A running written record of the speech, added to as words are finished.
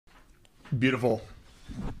Beautiful.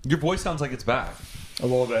 Your voice sounds like it's back. A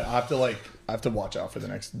little bit. I have to watch out for the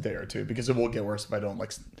next day or two because it will get worse if I don't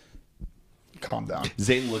calm down.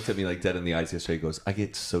 Zane looked at me like dead in the eyes yesterday. He goes, I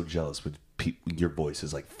get so jealous when your voice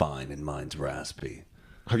is like fine and mine's raspy.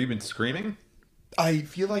 Have you been screaming? I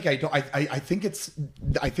feel like I don't. I think it's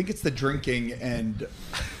the drinking and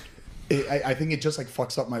I think it just like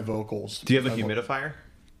fucks up my vocals. Do you have a humidifier?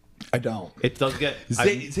 I don't. It does get...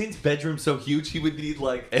 Zane's bedroom's so huge he would need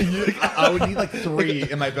like I would need like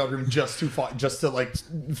 3 in my bedroom just to like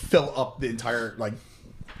fill up the entire like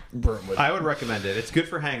room with. I would recommend it. It's good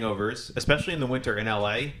for hangovers, especially in the winter in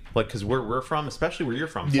LA. Like, because where we're from, especially where you're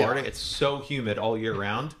from, Florida, it's so humid all year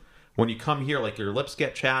round. When you come here, like your lips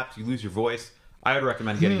get chapped, you lose your voice. I would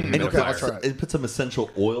recommend getting a humidifier. Okay, I'll try it. It put some essential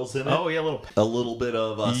oils in it. Oh yeah, a little bit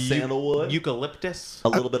of sandalwood, eucalyptus, a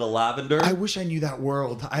little bit of lavender. I wish I knew that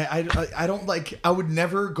world. I don't like. I would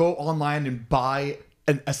never go online and buy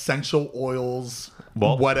an essential oils,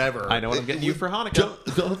 whatever. I know what I'm getting you for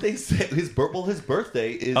Hanukkah. Don't they say his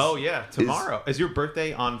birthday is? Oh yeah, tomorrow. Is your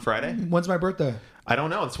birthday on Friday? When's my birthday? I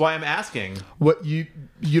don't know. That's why I'm asking. What you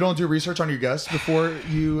don't do research on your guests before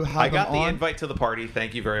you have I got them the on? invite to the party.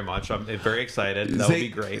 Thank you very much. I'm very excited. That would be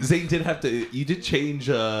great. Zane did have to. You did change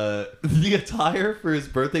the attire for his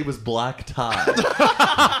birthday was black tie.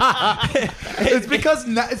 It's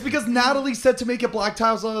because Natalie said to make it black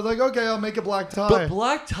tie. So I was like, okay, I'll make it black tie. But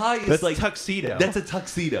black tie is That's like tuxedo. That's a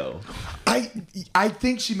tuxedo. I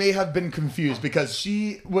think she may have been confused because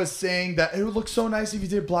she was saying that it would look so nice if you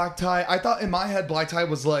did black tie. I thought in my head black tie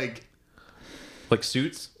was like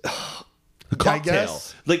suits. Cocktail. I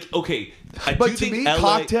guess. Like, okay. But to me,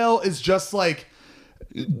 cocktail is just like,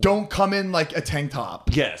 don't come in like a tank top.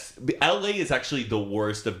 Yes. LA is actually the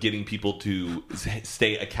worst of getting people to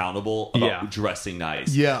stay accountable about dressing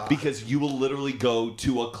nice. Yeah. Because you will literally go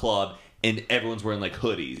to a club and everyone's wearing like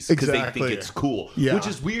hoodies because they think it's cool. Yeah. Which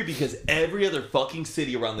is weird because every other fucking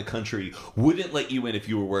city around the country wouldn't let you in if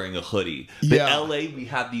you were wearing a hoodie. But LA, we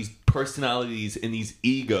have these personalities and these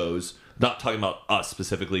egos, not talking about us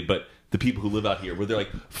specifically, but the people who live out here, where they're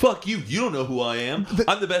like, fuck you, you don't know who I am.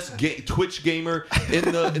 I'm the best Twitch gamer in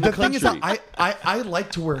the country. The thing is that I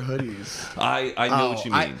like to wear hoodies. I know what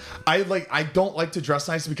you mean. I don't like to dress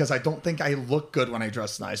nice because I don't think I look good when I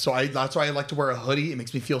dress nice. So that's why I like to wear a hoodie. It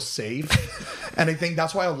makes me feel safe. And I think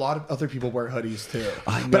that's why a lot of other people wear hoodies too.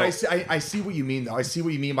 I know. But I see what you mean though. I see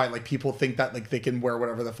what you mean by like people think that like they can wear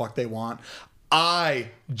whatever the fuck they want. I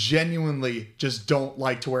genuinely just don't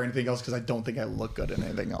like to wear anything else because I don't think I look good in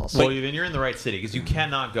anything else. Well, then you're in the right city because you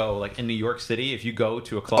cannot go like in New York City if you go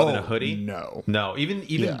to a club in a hoodie. No, even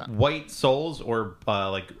white soles or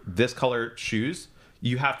like this color shoes.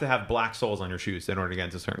 You have to have black soles on your shoes in order to get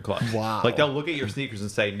into certain clubs. Wow. Like they'll look at your sneakers and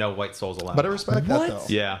say no white soles allowed. But I respect that though.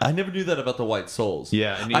 Yeah. I never knew that about the white soles.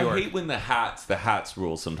 Yeah, in New York. I hate when the hats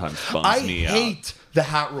rule sometimes bums me out. I hate the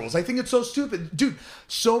hat rules. I think it's so stupid. Dude,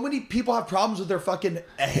 so many people have problems with their fucking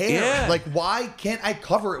hair. Yeah. Like, why can't I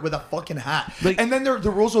cover it with a fucking hat? Like, and then the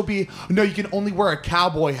rules will be, no, you can only wear a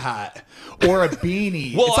cowboy hat or a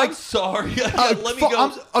beanie. Well, it's I'm like, sorry. Let me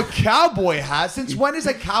go. A cowboy hat? Since when is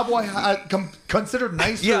a cowboy hat considered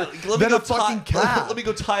nicer than a fucking cap? Let me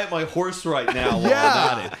go tie up my horse right now while Yeah.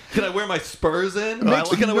 I'm at it. Can I wear my spurs in?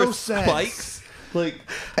 Makes Can I no wear sense. spikes? Like,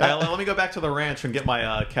 Let me go back to the ranch and get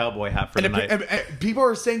my cowboy hat for tonight. And people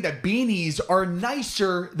are saying that beanies are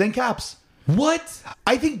nicer than caps. what?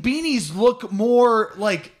 I think beanies look more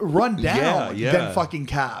like run down Yeah. than fucking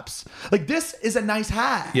caps. Like this is a nice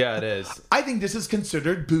hat. Yeah, it is. I think this is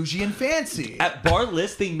considered bougie and fancy. At Bar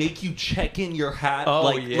List, they make you check in your hat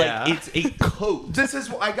like it's a coat. This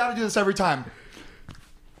is I got to do this every time.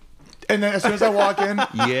 And then as soon as I walk in,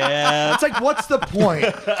 Yeah. it's like, what's the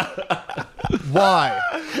point? Why?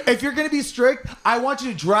 If you're gonna be strict, I want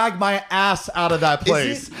you to drag my ass out of that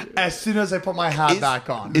place as soon as I put my hat back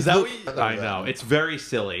on. Is that what you, I know it's very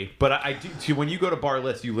silly, but I do too. When you go to Bar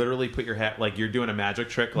List, you literally put your hat like you're doing a magic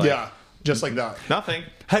trick. Like, yeah, just like that. nothing.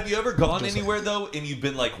 Have you ever gone anywhere though, and you've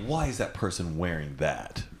been like, "Why is that person wearing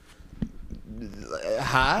that?"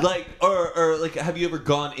 Hat? Like, or like, have you ever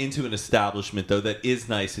gone into an establishment though that is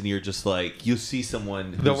nice, and you're just like, you see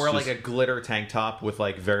someone who's They'll wear just, like a glitter tank top with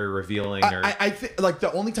like very revealing. Or I think like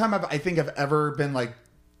the only time I think I've ever been like,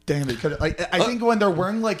 damn it, could like I think when they're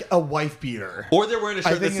wearing like a wife beater. or they're wearing a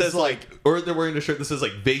shirt that think it's says like, or they're wearing a shirt that says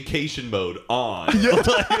like vacation mode on.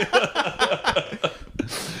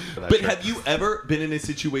 But have you ever been in a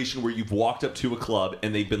situation where you've walked up to a club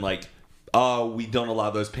and they've been like, "Oh, we don't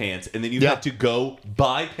allow those pants," and then you had to go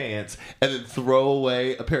buy pants and then throw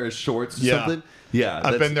away a pair of shorts or something? Yeah,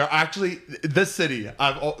 I've been there. Actually, this city,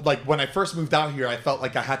 I've like when I first moved out here, I felt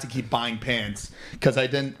like I had to keep buying pants because I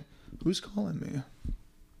didn't. Who's calling me?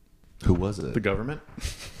 Who was it? The government.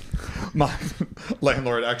 My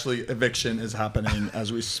landlord. Actually, eviction is happening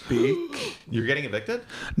as we speak. You're getting evicted?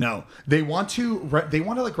 No, they want to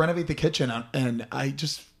like renovate the kitchen, and I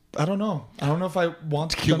don't know. I don't know if I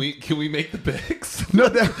want to. Can we make the bigs? No,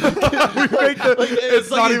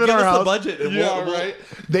 it's like not you even give our us the house. budget and Yeah, we'll- right.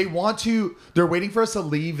 They want to. They're waiting for us to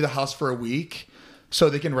leave the house for a week so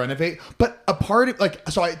they can renovate. But a part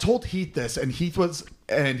of so I told Heath this, and Heath was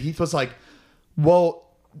like, "Well,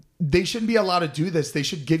 they shouldn't be allowed to do this. They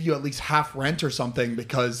should give you at least half rent or something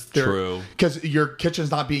because because your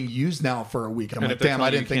kitchen's not being used now for a week." I'm And like, if they're damn,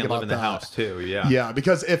 telling I you didn't you think can't about live in the that. house too. Yeah. Yeah,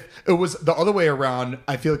 because if it was the other way around,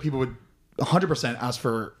 I feel like people would 100% ask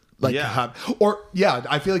for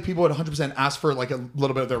I feel like people would 100% ask for like a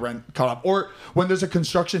little bit of their rent cut off. Or when there's a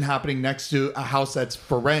construction happening next to a house that's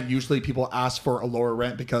for rent, usually people ask for a lower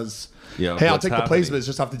rent because hey, I'll take the place, but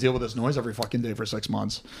just have to deal with this noise every fucking day for 6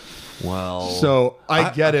 months. Well, So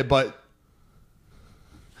I get it, but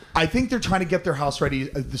I think they're trying to get their house ready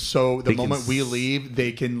so the moment we leave,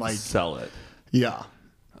 they can like sell it. Yeah.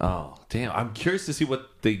 Oh, damn. I'm curious to see what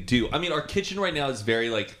they do. I mean, our kitchen right now is very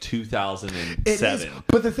like 2007. It is.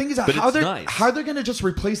 But the thing is, But how it's they're nice. how they're gonna just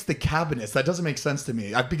replace the cabinets? That doesn't make sense to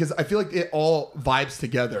me. Because I feel like it all vibes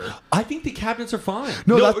together. I think the cabinets are fine.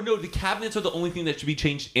 No, No, the cabinets are the only thing that should be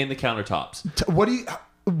changed in the countertops. What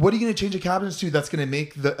are you gonna change the cabinets to? That's gonna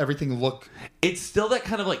make everything look. It's still that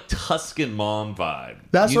kind of like Tuscan mom vibe.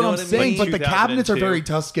 That's You what know I'm I saying. mean? But the cabinets are 2002. very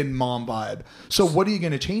Tuscan mom vibe. So what are you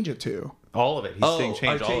gonna change it to? All of it. He's saying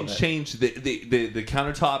change all of it. Change the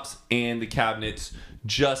countertops and the cabinets.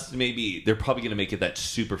 Just maybe they're probably going to make it that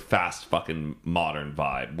super fast fucking modern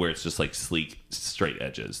vibe where it's just like sleek straight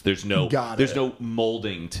edges. There's no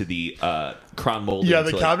molding to the crown molding. Yeah,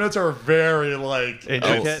 the cabinets are very like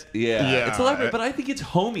intricate. Yeah, it's elaborate, Yeah. but I think it's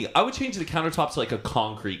homey. I would change the countertops to like a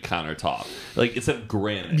concrete countertop, like instead of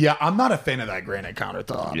granite. Yeah, I'm not a fan of that granite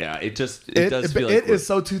countertop. Yeah, it does feel like it is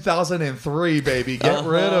so 2003, baby. Get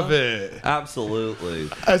rid of it. Absolutely.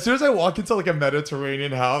 As soon as I walk into like a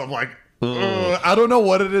Mediterranean house, I'm like, I don't know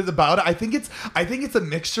what it is about it. I think it's a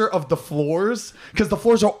mixture of the floors because the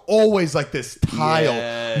floors are always like this tile.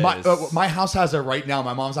 Yes. My house has it right now.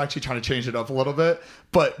 My mom's actually trying to change it up a little bit,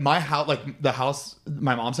 but my house, like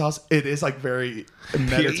my mom's house, it is like very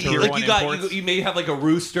Mediterranean. Like you may have like a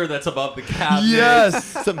rooster that's above the cabinet. Yes.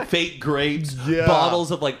 Some fake grapes. Yeah.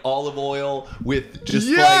 Bottles of like olive oil with just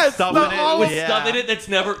Yes, like stuff in it. with Yeah. stuff in it that's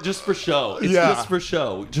never just for show. It's Yeah. just for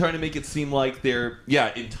show. Trying to make it seem like they're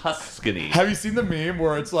in Tuscany. Have you seen the meme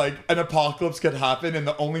where it's like an apocalypse could happen and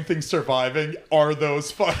the only thing surviving are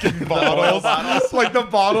those fucking bottles? Like the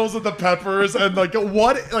bottles of the peppers and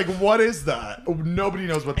what is that? Nobody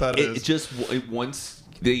knows what that is. Once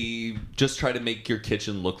they just try to make your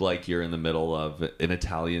kitchen look like you're in the middle of an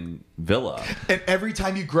Italian villa. And every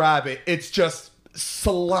time you grab it, it's just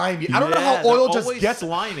slimy. I don't know Yeah, how oil they're just always gets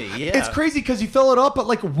slimy. Yeah, It's crazy because you fill it up, but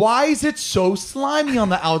like, why is it so slimy on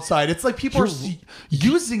the outside? It's like people are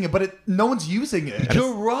using it, but no one's using it.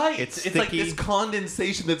 You're right. It's It's like sticky. this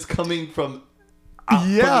condensation that's coming from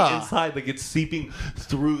the inside, like it's seeping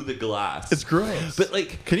through the glass. It's gross. But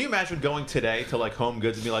like, Can you imagine going today to like Home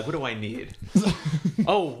Goods and be like, what do I need?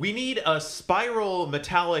 Oh, we need a spiral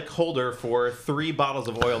metallic holder for 3 bottles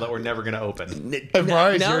of oil that we're never going to open.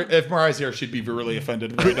 If Mariah's here, she'd be really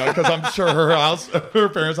offended right now because I'm sure her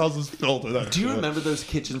parents' house is filled with that. do you shit. remember those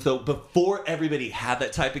kitchens though? Before everybody had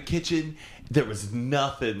that type of kitchen, there was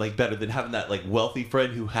nothing like better than having that like wealthy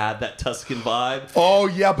friend who had that Tuscan vibe. Oh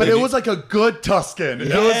yeah, but Like it was like a good Tuscan.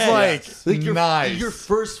 It was like your, nice. Your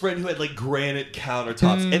first friend who had like granite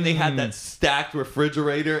countertops, and they had that stacked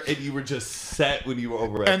refrigerator, and you were just set when you were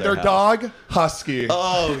over at and their house. dog, Husky.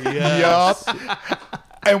 Oh yes. Yup.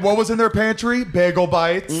 And what was in their pantry? Bagel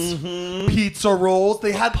bites, pizza rolls.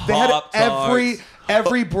 They had Pop-Tarts.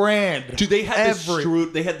 every brand. Dude, they had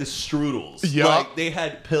they had the strudels. Yup. Like, they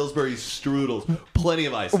had Pillsbury strudels. Plenty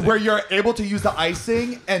of icing. Where you're able to use the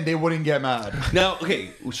icing and they wouldn't get mad. Now,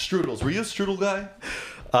 okay, strudels. Were you a strudel guy?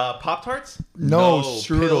 Pop-Tarts? No,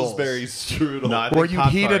 strudels. Pillsbury strudel. No, I Where think you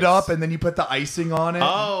heat it Pop-Tarts. up and then you put the icing on it.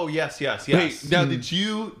 Oh, yes. Wait, now did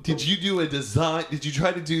you do a design? Did you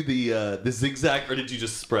try to do the zigzag, or did you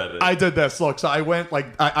just spread it? I did this. Look, so I went like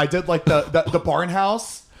I did like the barn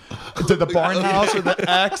house. Did the barn house or the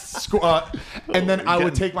X, and then I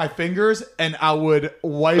would take my fingers and I would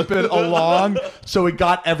wipe it along so it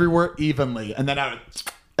got everywhere evenly, and then I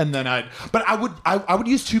would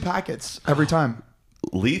use 2 packets every time.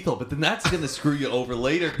 lethal, but then that's going to screw you over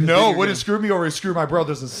later. No, wouldn't screw me over. It screw my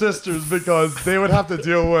brothers and sisters because they would have to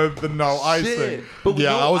deal with the no icing. But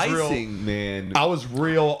yeah, I was icing, man. I was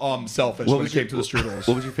real selfish when it came to the strudels.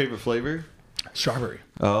 What was your favorite flavor? Strawberry.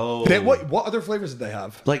 Oh. What other flavors did they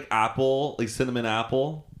have? Like apple, like cinnamon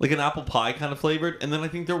apple, like an apple pie kind of flavored. And then I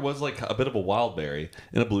think there was like a bit of a wild berry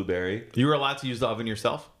and a blueberry. You were allowed to use the oven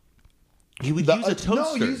yourself? You would use a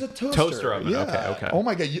toaster. No, use a toaster. Toaster oven. Yeah. Okay. Oh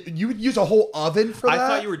my god, you would use a whole oven for that? I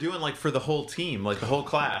thought you were doing like for the whole team, like the whole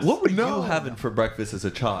class. What were you having for breakfast as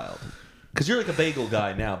a child? Because you're like a bagel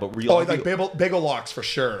guy now, but were you like bagel locks for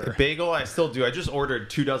sure. Bagel, I still do. I just ordered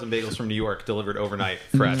 24 bagels from New York delivered overnight,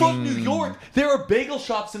 fresh. From New York, there are bagel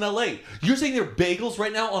shops in LA. You're saying there are bagels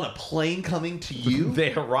right now on a plane coming to you?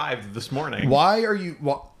 They arrived this morning. Why are you?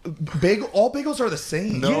 All bagels are the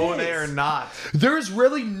same. No, they are not. There's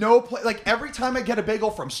really no place. Like every time I get a bagel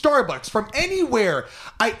from Starbucks, from anywhere,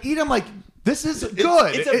 I eat them like. This is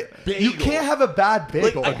good. It's a bagel. You can't have a bad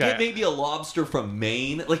bagel. Like, I get maybe a lobster from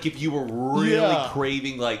Maine. Like if you were really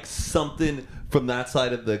craving like something from that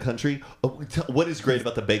side of the country. What is great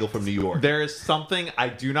about the bagel from New York? There is something, I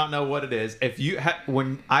do not know what it is. If you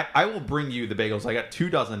when I will bring you the bagels. I got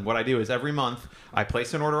 24. What I do is every month I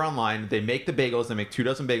place an order online. They make the bagels. They make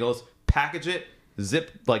 24 bagels. Package it.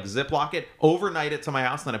 Ziploc it, overnight it to my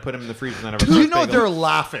house, and then I put them in the freezer. And then you know they're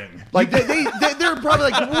laughing. Like they're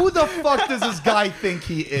probably like, who the fuck does this guy think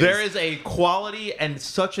he is? There is a quality and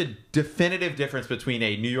such a definitive difference between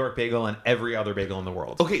a New York bagel and every other bagel in the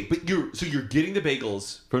world. Okay, but you're getting the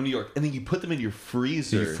bagels from New York, and then you put them in your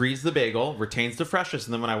freezer. So you freeze the bagel, retains the freshness,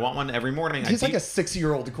 and then when I want one every morning, he's like a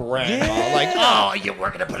 6-year-old grandma. Like,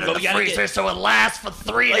 we're gonna put it in the freezer so it lasts for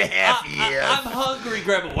 3.5 years. I'm hungry,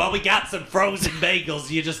 Grandma. Well, we got some frozen bagels.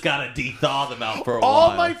 You just gotta de-thaw them out for a all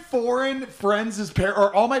while. My foreign friends'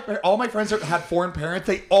 all my friends that had foreign parents,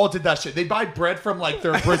 they all did that shit. They buy bread from like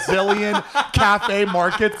their Brazilian cafe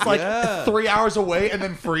markets, like 3 hours away, and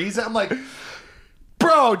then freeze it. I'm like,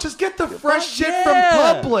 bro, just get the fresh shit from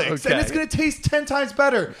Publix, and it's gonna taste 10 times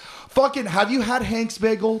better. Fucking, have you had Hank's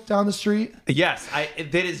Bagel down the street? Yes,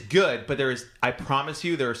 that is good, but I promise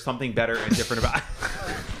you, there is something better and different about.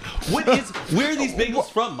 Where are these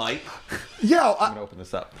bagels from, Mike? Yeah, I'm gonna open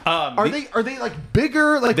this up. Are they like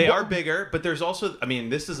bigger? Like they are bigger, but there's also, I mean,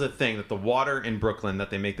 this is a thing that the water in Brooklyn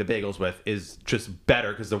that they make the bagels with is just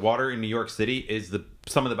better because the water in New York City is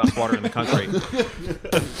some of the best water in the country.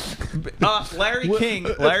 Larry King,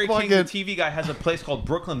 the TV guy, has a place called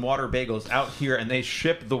Brooklyn Water Bagels out here, and they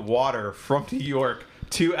ship the water from New York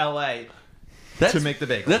to LA to make the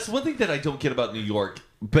bagels. That's one thing that I don't get about New York,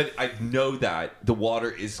 but I know that the water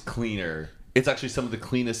is cleaner. It's actually some of the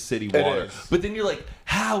cleanest city water. But then you're like,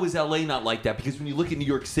 how is LA not like that? Because when you look at New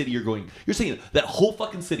York City, you're saying that whole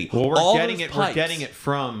fucking city. Well, we're getting it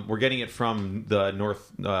from the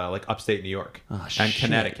north, like upstate New York and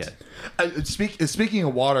Connecticut. Speaking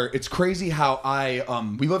of water, it's crazy how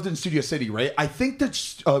we lived in Studio City, right? I think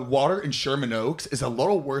that water in Sherman Oaks is a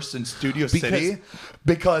little worse than Studio City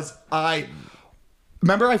because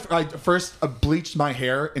remember, I first bleached my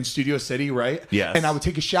hair in Studio City, right? Yes. And I would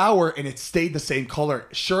take a shower, and it stayed the same color.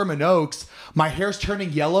 Sherman Oaks, my hair's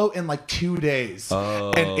turning yellow in like 2 days.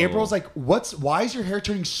 Oh. And April's like, why is your hair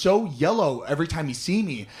turning so yellow every time you see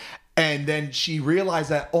me? And then she realized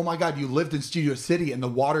that, oh my God, you lived in Studio City, and the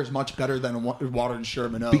water is much better than water in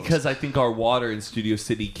Sherman Oaks. Because I think our water in Studio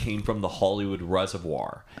City came from the Hollywood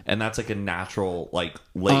Reservoir, and that's like a natural like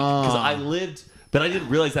lake. Because I didn't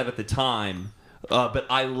realize that at the time. But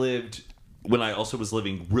I lived when I also was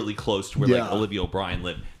living really close to where like Olivia O'Brien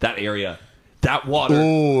lived. That area, that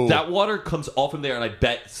water comes all from there, and I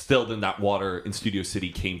bet still then that water in Studio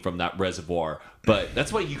City came from that reservoir. But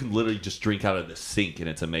that's why you can literally just drink out of the sink, and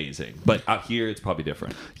it's amazing. But out here, it's probably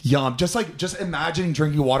different. Yum! Just imagining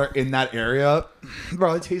drinking water in that area,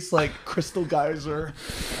 bro. It tastes like Crystal Geyser.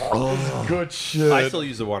 Oh, good shit. I still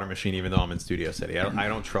use the water machine even though I'm in Studio City. I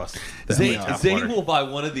don't trust. Zane will buy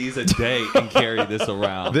one of these a day and carry this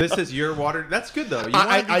around. This is your water. That's good though.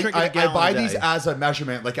 I buy these as a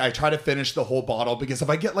measurement. Like I try to finish the whole bottle because if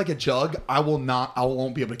I get like a jug, I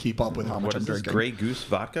won't be able to keep up with how much I'm drinking. Grey Goose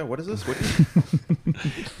vodka. What is this?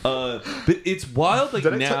 But it's wild like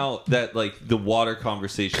now that like the water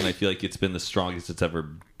conversation, I feel like it's been the strongest it's ever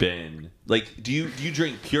been. Like do you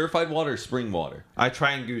drink purified water or spring water? I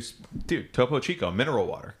try and goose, dude. Topo Chico mineral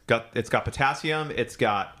water. It's got potassium, it's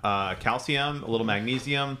got calcium, a little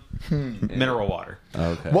magnesium, mineral water.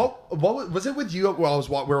 Okay. What was it with you? Well,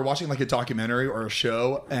 we were watching like a documentary or a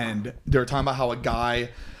show, and they were talking about how a guy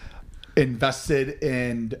invested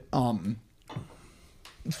in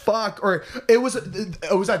or it was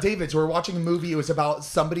at David's. We were watching a movie. It was about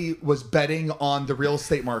somebody was betting on the real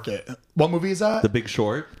estate market. What movie is that? The Big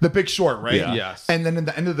Short. The Big Short, right? Yeah. Yes. And then in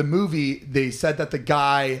the end of the movie, they said that the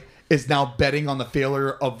guy is now betting on the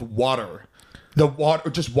failure of water.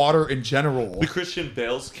 Just water in general. The Christian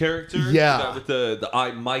Bale's character, Yeah. the guy with the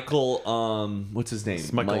eye, Michael. What's his name?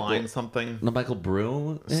 It's Michael Lyne something. No, Michael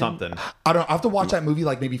Broom. Something. I don't. I have to watch that movie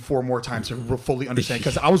like maybe 4 more times to fully understand,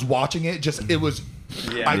 because I was watching it. It was.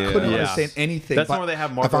 I couldn't understand anything. That's but one where they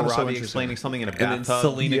have I Margot found it so Robbie interesting. explaining something in a And then bathtub.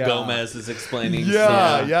 Selena Yeah. Gomez is explaining.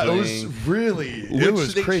 Yeah, it something. was really. Which It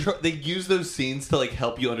was they crazy. they use those scenes to like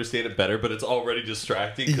help you understand it better, but it's already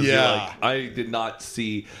distracting because Yeah. you're like, I did not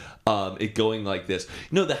see it going like this.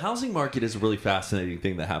 The housing market is a really fascinating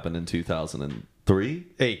thing that happened in 2003.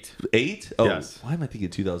 8. 8? Oh, Yes. why am I thinking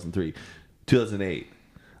 2003? 2008.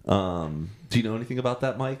 Do you know anything about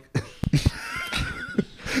that, Mike?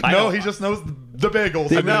 No, he just knows the bagels.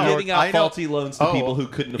 They in were New York. giving out faulty loans to people who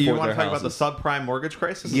couldn't afford You their want to talk houses. about the subprime mortgage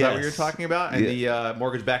crisis? Is that what Yes. you're talking about? And Yeah. the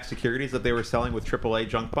mortgage-backed securities that they were selling with AAA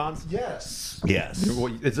junk bonds? Yes. Yes.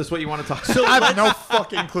 Is this what you want to talk about? I have no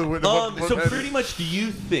fucking clue. So pretty much, do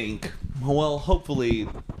you think? Well, hopefully,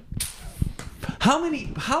 how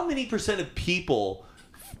many percent of people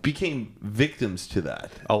became victims to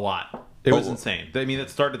that? A lot. It was Oh. insane. I mean, it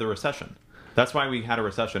started the recession. That's why we had a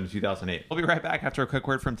recession in 2008. We'll be right back after a quick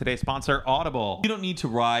word from today's sponsor, Audible. You don't need to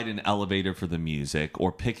ride an elevator for the music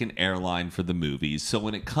or pick an airline for the movies. So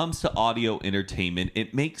when it comes to audio entertainment,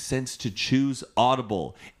 it makes sense to choose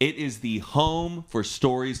Audible. It is the home for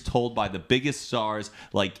stories told by the biggest stars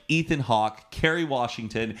like Ethan Hawke, Kerry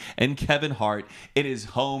Washington, and Kevin Hart. It is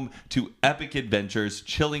home to epic adventures,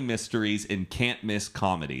 chilling mysteries, and can't miss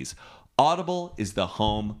comedies. Audible is the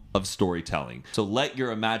home of storytelling. So let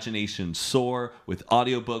your imagination soar with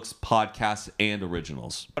audiobooks, podcasts, and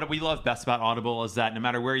originals. What we love best about Audible is that no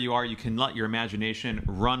matter where you are, you can let your imagination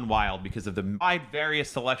run wild because of the wide,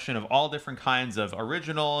 various selection of all different kinds of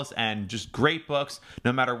originals and just great books.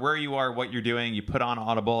 No matter where you are, what you're doing, you put on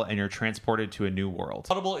Audible and you're transported to a new world.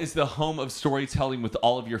 Audible is the home of storytelling with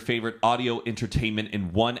all of your favorite audio entertainment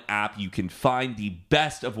in one app. You can find the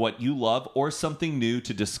best of what you love or something new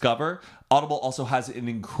to discover. Audible also has an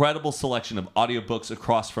incredible selection of audiobooks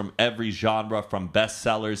across from every genre, from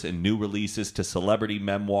bestsellers and new releases to celebrity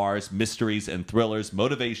memoirs, mysteries and thrillers,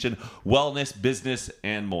 motivation, wellness, business,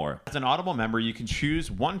 and more. As an Audible member, you can choose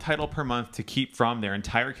one title per month to keep from their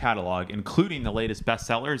entire catalog, including the latest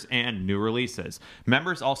bestsellers and new releases.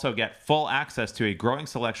 Members also get full access to a growing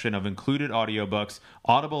selection of included audiobooks,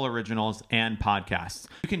 Audible originals, and podcasts.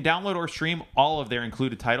 You can download or stream all of their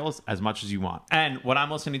included titles as much as you want. And what I'm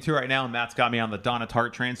listening to right now, Matt's got me on the Donna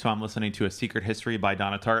Tartt train, so I'm listening to A Secret History by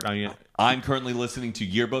Donna Tartt. I'm currently listening to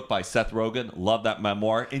Yearbook by Seth Rogen. Love that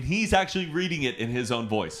memoir. And he's actually reading it in his own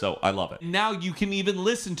voice, so I love it. Now you can even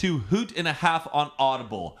listen to Hoot and a Half on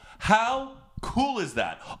Audible. How cool is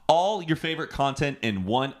that? All your favorite content in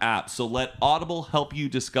one app. So let Audible help you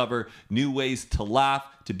discover new ways to laugh,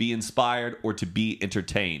 to be inspired, or to be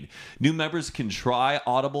entertained. New members can try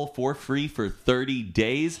Audible for free for 30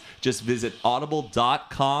 days. Just visit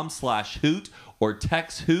audible.com/hoot or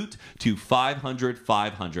text Hoot to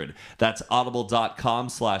 500-500. That's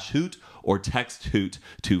audible.com/hoot or text Hoot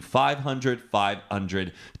to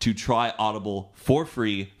 500-500 to try Audible for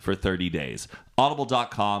free for 30 days.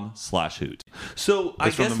 Audible.com/hoot. So I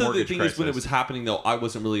That's from guess the the mortgage thing is, when it crisis. was happening, though, I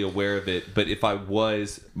wasn't really aware of it. But if I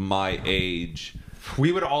was my age,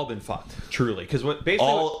 We would have all been fucked, truly. Because what basically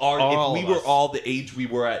if we of were us. all the age we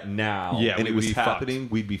were at now, Yeah, and we it would was be fucked. happening,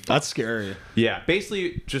 we'd be fucked. That's scary. Yeah,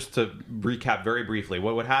 basically, just to recap very briefly,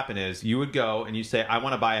 what would happen is you would go and you say, I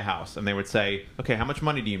want to buy a house. And they would say, okay, how much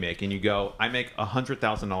money do you make? And you go, I make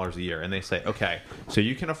 $100,000 a year. And they say, okay, so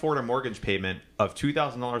you can afford a mortgage payment of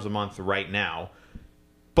 $2,000 a month right now,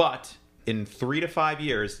 but in 3 to 5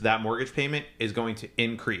 years, that mortgage payment is going to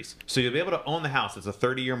increase. So you'll be able to own the house. It's a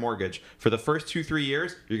 30-year mortgage. For the first 2-3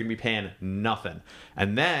 years, you're going to be paying nothing.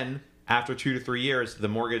 And then after 2 to 3 years, the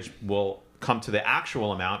mortgage will come to the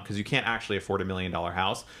actual amount because you can't actually afford $1 million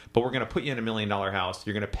house. But we're going to put you in $1 million house.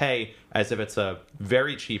 You're going to pay as if it's a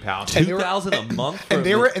very cheap house. And they were- $2,000 a month, And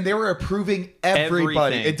they were approving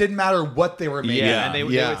everybody. Everything. It didn't matter what they were making. Yeah, and they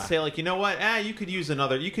would say like, you know what? You could use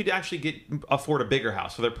another. You could actually afford a bigger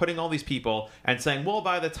house. So they're putting all these people and saying, well,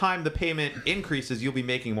 by the time the payment increases, you'll be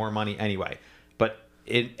making more money anyway. But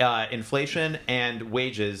inflation and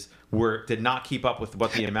wages did not keep up with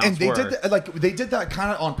what the amounts and they were. they did that kind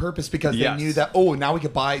of on purpose because Yes. they knew that now we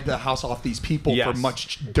could buy the house off these people for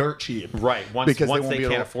much dirt cheap. Right. Once because they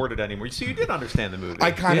can't afford it anymore. So you did understand the movie.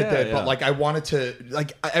 I kind of did, Yeah. but like I wanted to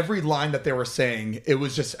every line that they were saying, it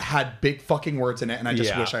was just had big fucking words in it, and I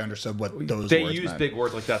just wish I understood what those they words use meant. big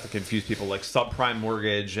words like that to confuse people, like subprime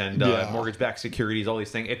mortgage and mortgage-backed securities, all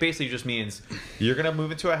these things. It basically just means you're going to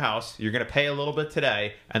move into a house, you're going to pay a little bit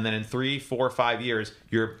today, and then in 3, 4, 5 years,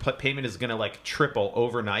 your payment is going to like triple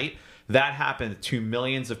overnight. That happened to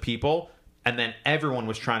millions of people, and then everyone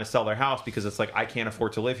was trying to sell their house because it's like, I can't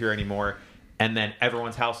afford to live here anymore. And then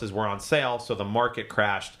everyone's houses were on sale, so the market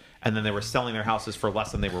crashed. And then they were selling their houses for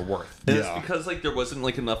less than they were worth. And it's because like there wasn't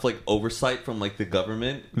like enough like oversight from like the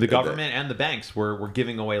government. The government and the banks were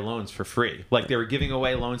giving away loans for free. Like they were giving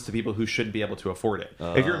away loans to people who shouldn't be able to afford it.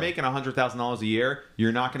 If you're making $100,000 a year,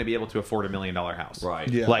 you're not going to be able to afford $1 million house. Right.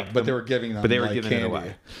 Yeah, Like, but they were giving them. But they were like giving candy. it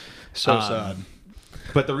away. So sad.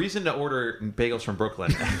 But the reason to order bagels from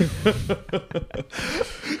Brooklyn,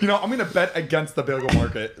 I'm gonna bet against the bagel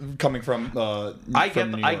market coming from. I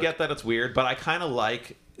from New York. get that it's weird, but I kind of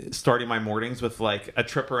like starting my mornings with like a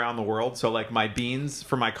trip around the world. So like my beans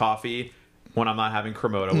for my coffee when I'm not having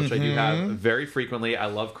Cremota, which I do have very frequently. I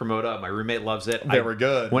love Cremota. My roommate loves it. They were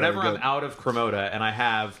good. Whenever They were I'm good. out of Cremota and I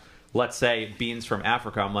have, let's say, beans from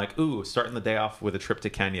Africa, I'm like, ooh, starting the day off with a trip to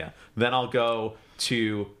Kenya. Then I'll go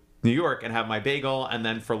to New York and have my bagel, and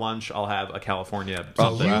then for lunch I'll have a California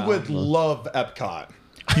something. You would love Epcot.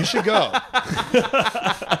 You should go.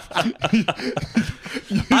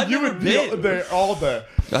 I've would never be been. there all day.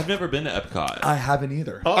 I've never been to Epcot. I haven't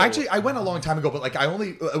either. Oh. Actually, I went a long time ago, but like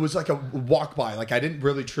it was like a walk by. Like I didn't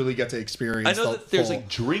really truly get to experience. I know the that there's full- like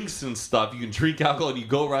drinks and stuff. You can drink alcohol and you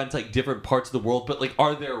go around to like different parts of the world. But like,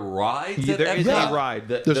 are there rides? Yeah, at there is Epcot? a ride.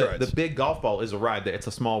 There's rides. The big golf ball is a ride. It's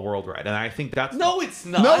a small world ride, and I think that's No, it's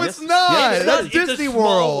not. No, it's not. Yes, That's it's a Disney small-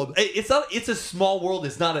 World. It's not. It's a small world.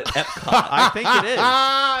 It's not at Epcot. I think it is.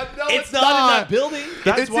 No, it's not in that building.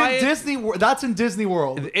 That's It's why in Disney. That's in Disney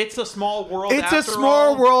World. It's a small world. It's a after small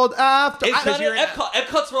all. world after. It's not you're at in- Epcot.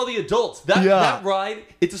 Epcot's for all the adults. That ride,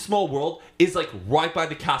 It's a Small World, is like right by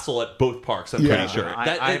the castle at both parks. I'm Yeah. pretty sure. I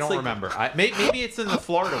It's don't like- remember. Maybe it's in the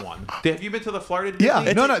Florida one. Have you been to the Florida? Yeah,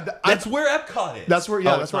 Disney? no, That's where Epcot is. That's where. Yeah,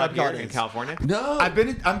 Oh, that's it's where not here Epcot in is. California. no. I've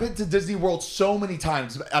been to Disney World so many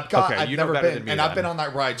times. Epcot, Okay, I've you know never better been, than me and I've then. been on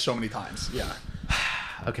that ride so many times. Yeah,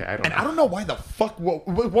 Okay, I don't and know. I don't know why the fuck. What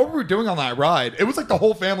were we doing on that ride? It was like the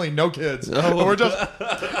whole family, no kids. Oh. And we're just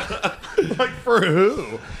like, for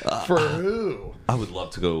who? For who? I would love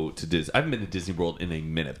to go to Disney. I haven't been to Disney World in a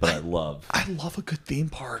minute, but I love. I love a good theme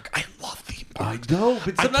park. I love theme parks. know, but I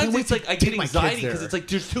can't sometimes wait it's to like I take get my kids anxiety because there. it's like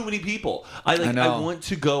there's too many people. I know. want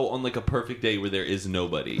to go on like a perfect day where there is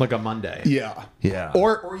nobody. Like a Monday. Yeah, Yeah.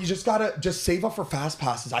 Or you just gotta just save up for fast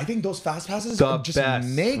passes. I think those fast passes The just best.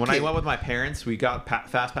 make When it. I went with my parents, we got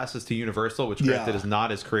fast passes to Universal, which Yeah. granted is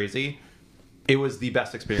not as crazy. It was the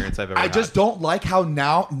best experience I've ever I had. just don't like how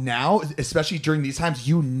now, especially during these times,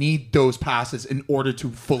 you need those passes in order to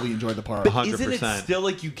fully enjoy the park. 100%. Isn't it still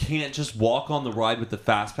like you can't just walk on the ride with the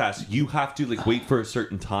fast pass? You have to like wait for a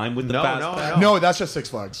certain time with the No, fast no, pass. No, that's just Six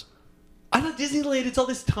Flags. I thought Disneyland. It's all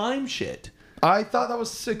this time shit. I thought that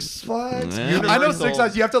was Six Flags. Yeah. I know Universal- Six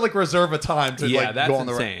Flags. You have to like reserve a time to Yeah, like that's go on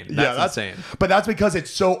the insane. ride. That's insane. But that's because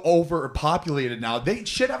it's so overpopulated now. They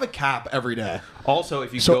should have a cap every day. Also,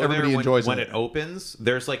 if you So go there everybody enjoys when it. it opens,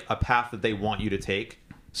 there's like a path that they want you to take.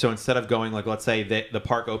 So instead of going like, let's say the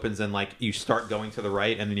park opens and like you start going to the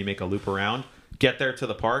right and then you make a loop around, get there to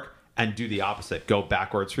the park and do the opposite. Go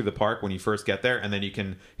backwards through the park when you first get there, and then you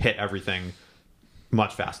can hit everything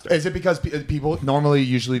much faster. Is it because people normally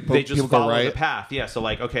usually They just people go follow right? the path. Yeah, so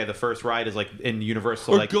like, okay, the first ride is like in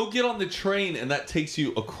Universal. Or like, go get on the train and that takes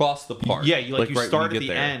you across the park. yeah, you right when start at get the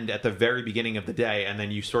there. end at the very beginning of the day, and then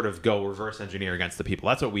you sort of go reverse engineer against the people.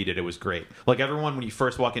 That's what we did. It was great. Like everyone, when you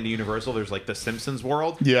first walk into Universal, there's like the Simpsons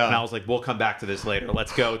world. Yeah. And I was like, we'll come back to this later.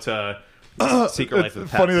 Let's go to Secret Life of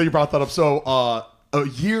It's Pets. funny that you brought that up. So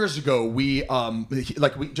years ago, we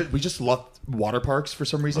just loved water parks for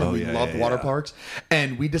some reason. We loved water parks,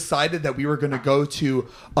 and we decided that we were going to go to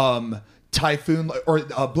Typhoon or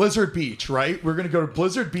Blizzard Beach. Right, we're going to go to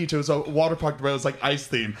Blizzard Beach. It was a water park, but it was like ice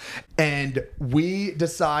theme, and we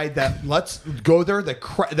decide that let's go there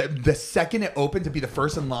the second it opened to be the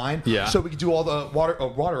first in line. Yeah. so we could do all the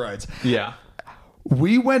water rides. Yeah.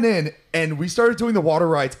 We went in and we started doing the water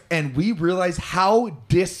rides, and we realized how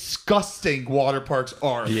disgusting water parks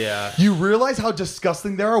are. Yeah. You realize how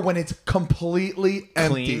disgusting they are when it's completely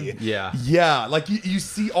empty. Clean? Yeah. Yeah. Like you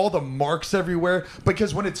see all the marks everywhere,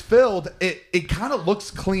 because when it's filled, it kind of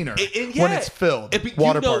looks cleaner when it's filled.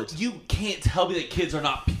 Water parks. You can't tell me that kids are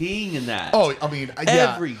not peeing in that. Oh, I mean,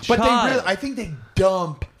 yeah. Every But child. I think they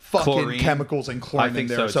dump fucking Chlorine. chemicals and chlorine I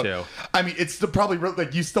think in there. so, too. I mean, it's still probably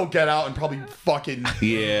like you still get out and probably fucking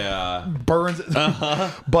Yeah. burns.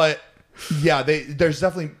 But yeah, there's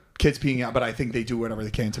definitely kids peeing out, but I think they do whatever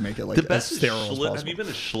they can to make it like The as best is sterile as possible. Have you been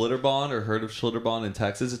to Schlitterbahn or heard of Schlitterbahn in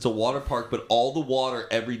Texas? It's a water park, but all the water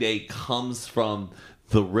every day comes from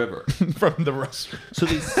the river. From the restaurant. So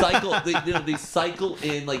they cycle. They cycle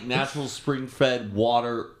in like natural spring-fed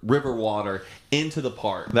water, river water, into the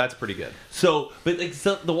park. That's pretty good. So, but like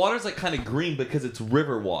the water's like kind of green because it's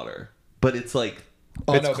river water, but it's like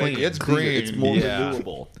It's clean. Baby, it's green. it's more Yeah.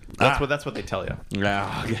 renewable. That's what they tell you.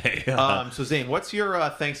 Yeah. Okay. So Zane, what's your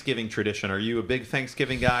Thanksgiving tradition? Are you a big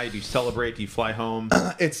Thanksgiving guy? Do you celebrate? Do you fly home?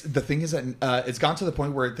 It's the thing is that it's gone to the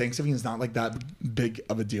point where Thanksgiving is not like that big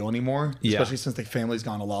of a deal anymore. Yeah. Especially since the family's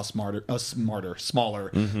gone a lot smaller,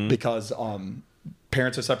 Mm-hmm. because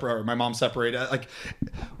parents are separate, or my mom's separated. Like,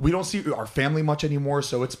 we don't see our family much anymore.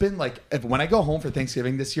 So it's been like, when I go home for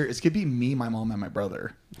Thanksgiving this year, it's gonna be me, my mom, and my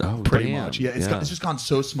brother. Oh, pretty damn. much. Yeah, it's just gone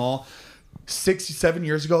so small. 6-7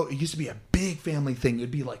 years ago, it used to be a big family thing.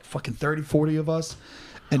 It'd be like fucking 30-40 of us,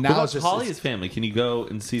 and now What it's about just Talia's family? Can you go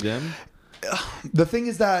and see them? the thing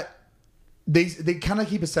is that they kind of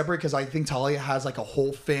keep it separate, because I think Talia has like a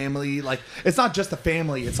whole family. Like, it's not just a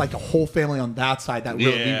family; it's like a whole family on that side that we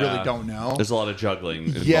really don't know. There's a lot of juggling.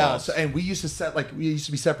 Yeah, involved. so, and we used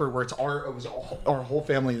to be separate, where it was our whole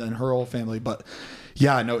family, then her whole family. But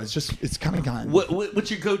yeah, no, it's kind of gone. What's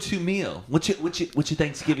your go-to meal? What's your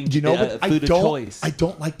Thanksgiving? You know, but food of choice? I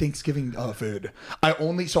don't like Thanksgiving food.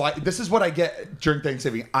 This is what I get during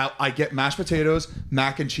Thanksgiving. I get mashed potatoes,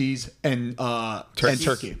 mac and cheese, and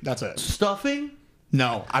turkey. That's it. Stuffing?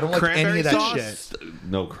 No, I don't like any of that shit.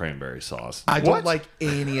 No cranberry sauce. I don't like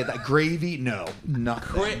any of that. Gravy? No,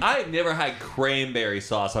 nothing. I've never had cranberry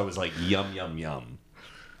sauce. I was like, yum, yum, yum.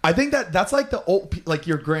 I think that's like the old, like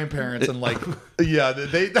your grandparents, and like, yeah,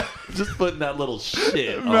 they Just putting that little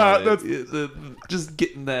shit Nah, on it. Just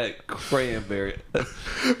getting that cranberry.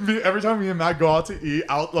 every time me and Matt go out to eat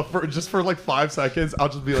for like 5 seconds, I'll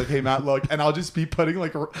just be like, "Hey Matt, look," and I'll just be putting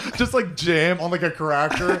like just like jam on like a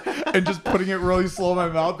cracker and just putting it really slow in my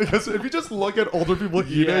mouth, because if you just look at older people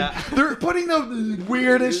eating, they're putting the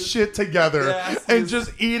weirdest shit together and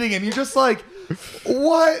just eating, and you're just like,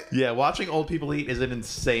 what? Yeah, watching old people eat is an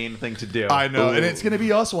insane thing to do. I know, and it's gonna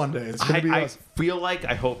be us one day. It's gonna be I us. feel like,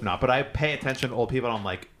 I hope not, but I pay attention to old people, and I'm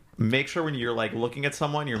like, make sure when you're like looking at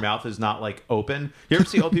someone, your mouth is not like open. You ever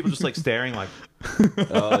see old people just like staring like,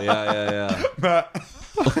 Oh, yeah. Matt,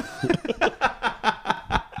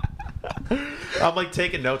 I'm like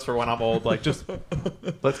taking notes for when I'm old. Like, just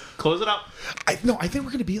let's close it up. I think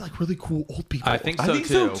we're gonna be like really cool old people. I think I so think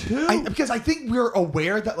too. so too. Because I think we're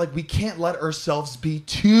aware that like we can't let ourselves be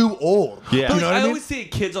too old. Yeah. But, You know what I mean? always see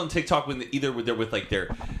kids on TikTok when they're with like their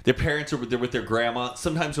parents, or they're with their grandma.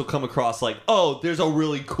 Sometimes you'll come across like, oh, there's a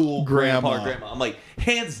really cool grandpa or grandma. I'm like,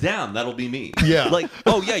 hands down, that'll be me. Yeah. Like,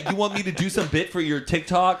 oh yeah, you want me to do some bit for your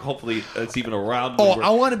TikTok? Hopefully it's even around. Oh, I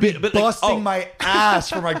want to be But, like, busting my ass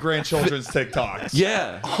for my grandchildren's TikToks.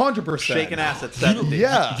 Yeah. 100%. Shaking ass at 70.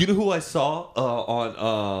 Yeah. You know who I saw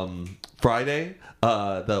on Friday?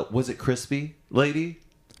 Was it Crispy lady?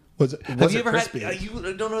 Have you ever crispy? had?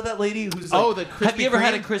 You don't know that lady who's Oh, like, the Krispy have you ever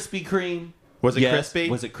had a Kreme? Krispy Kreme? Was it Yes. crispy?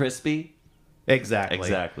 Was it crispy? Exactly.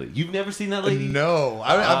 Exactly. You've never seen that lady? No,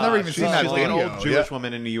 I've never even She's seen that like video. an old Jewish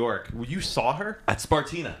woman in New York. You saw her? At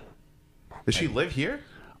Spartina. Does she live here?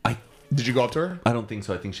 Did you go up to her? I don't think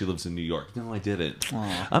so. I think she lives in New York. No, I didn't.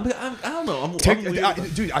 I don't know. I'm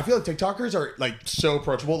weird. Dude, I feel like TikTokers are like so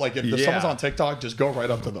approachable. Like if Yeah. someone's on TikTok, just go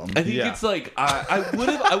right up to them. I think Yeah. it's like I would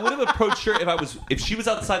have approached her if she was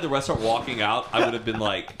outside the restaurant walking out. I would have been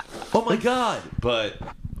like, oh my god. But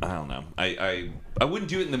I don't know. I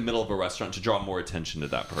wouldn't do it in the middle of a restaurant to draw more attention to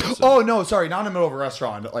that person. Oh no, sorry, not in the middle of a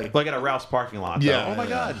restaurant. Like Like at a Ralph's parking lot. though. Yeah, Oh my yeah.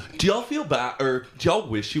 god. Do y'all feel bad, or do y'all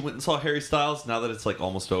wish you went and saw Harry Styles now that it's like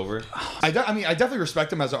almost over? I definitely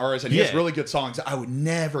respect him as an artist, and he has Yeah. really good songs. I would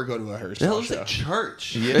never go to a Harry It Styles looks show. like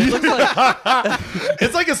church. Yeah. It looks like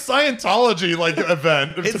It's like a Scientology like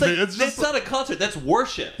event. it's to like me. It's just not a concert. That's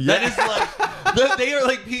worship. That is like they are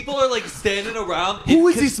like people are like standing around. who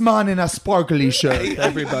is this man in a sparkly shirt?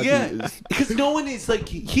 Everybody Yeah, is. because no one is like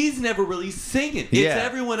he's never really singing. It's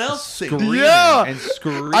everyone else singing. Screaming Yeah. and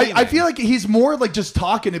screaming. I feel like he's more like just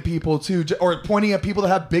talking to people too, or pointing at people that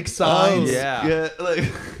have big signs.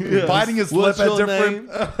 Biting his lip at different.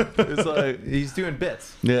 It's like he's doing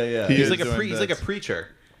bits. Yeah. He's like a preacher.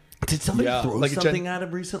 Did somebody throw like something at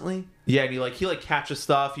him recently? Yeah, and he catches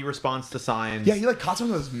stuff. He responds to signs. Yeah, he like caught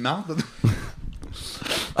something with his mouth.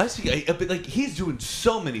 I see, but like he's doing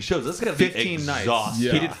so many shows. That's gotta be 15 nights. exhausting.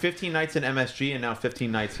 Yeah. He did 15 nights in MSG and now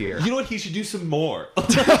 15 nights here. You know what? He should do some more.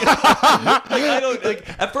 I don't like.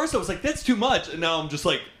 At first, I was like, "That's too much," and now I'm just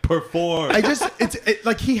like, "Perform." It's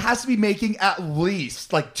like he has to be making at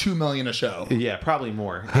least like $2 million a show. Yeah, probably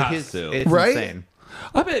more. Has to. It's Right? insane.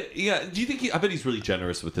 I bet. Yeah. Do you think? I bet he's really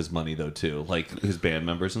generous with his money though, too. Like his band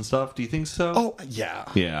members and stuff. Do you think so? Oh yeah.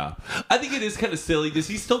 Yeah. I think it is kind of silly. Does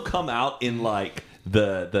he still come out in like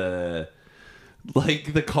the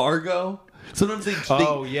cargo? Sometimes they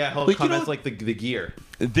he'll like, come as like the gear.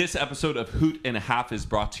 This episode of Hoot and a Half is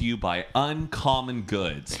brought to you by Uncommon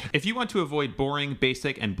Goods. If you want to avoid boring,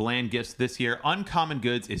 basic, and bland gifts this year, Uncommon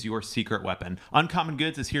Goods is your secret weapon. Uncommon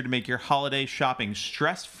Goods is here to make your holiday shopping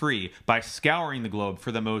stress-free by scouring the globe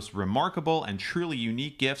for the most remarkable and truly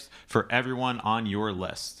unique gifts for everyone on your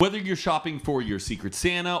list. Whether you're shopping for your Secret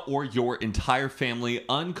Santa or your entire family,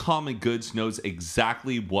 Uncommon Goods knows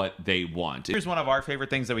exactly what they want. Here's one of our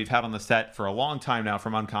favorite things that we've had on the set for a long time now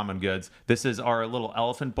from Uncommon Goods. This is our little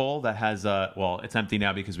elephant bowl that has it's empty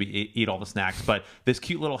now because we eat all the snacks, but this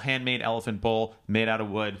cute little handmade elephant bowl made out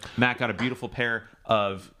of wood. Matt got a beautiful pair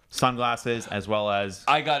of sunglasses as well as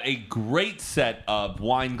I got a great set of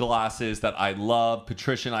wine glasses that I love.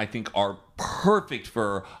 Patricia and I think are perfect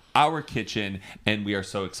for our kitchen, and we are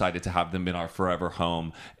so excited to have them in our forever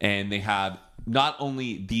home. And they have not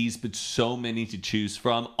only these, but so many to choose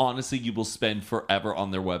from. Honestly, you will spend forever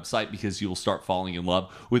on their website because you will start falling in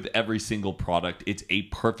love with every single product. It's a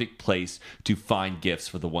perfect place to find gifts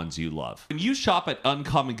for the ones you love. When you shop at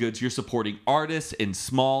Uncommon Goods, you're supporting artists and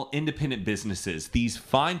small independent businesses. These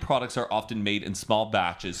fine products are often made in small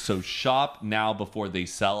batches, so shop now before they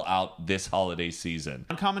sell out this holiday season.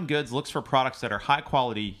 Uncommon Goods looks for products that are high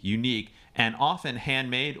quality, unique, and often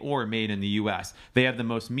handmade or made in the U.S. They have the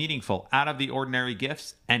most meaningful, out-of-the-ordinary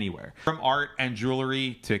gifts anywhere. From art and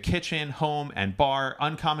jewelry to kitchen, home, and bar,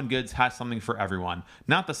 Uncommon Goods has something for everyone.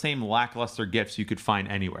 Not the same lackluster gifts you could find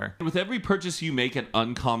anywhere. With every purchase you make at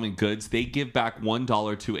Uncommon Goods, they give back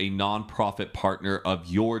 $1 to a nonprofit partner of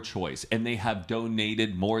your choice, and they have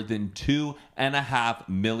donated more than $2.5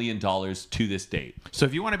 million to this date. So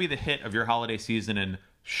if you want to be the hit of your holiday season and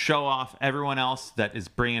show off everyone else that is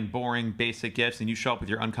bringing boring, basic gifts, and you show up with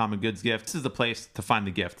your Uncommon Goods gift, this is the place to find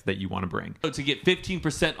the gift that you want to bring. So to get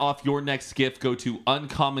 15% off your next gift, go to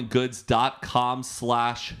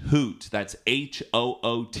uncommongoods.com/hoot. That's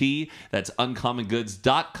HOOT. That's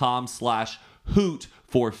uncommongoods.com/hoot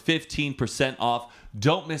for 15% off.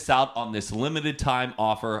 Don't miss out on this limited time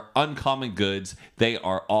offer. Uncommon Goods, they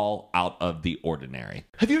are all out of the ordinary.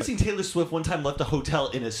 Have you ever seen Taylor Swift one time left a hotel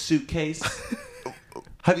in a suitcase?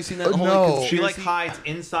 Have you seen that? No. She hides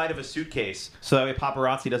inside of a suitcase so that way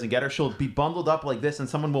paparazzi doesn't get her. She'll be bundled up like this and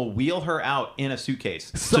someone will wheel her out in a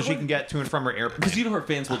suitcase so she can get to and from her airplane. Because you know her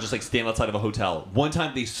fans will just like stand outside of a hotel. One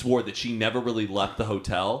time they swore that she never really left the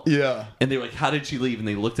hotel. Yeah. And they were like, how did she leave? And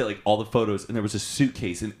they looked at like all the photos and there was a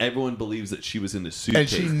suitcase and everyone believes that she was in the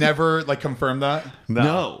suitcase. And she never like confirmed that.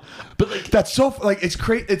 No. But like That's so like it's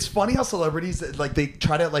crazy. It's funny how celebrities like they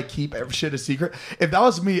try to like keep every shit a secret. If that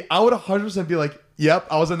was me, I would 100% be like, "Yep,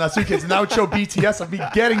 I was in that suitcase," and that would show BTS of me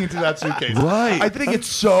getting into that suitcase. Right. I think it's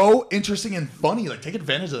so interesting and funny. Like, take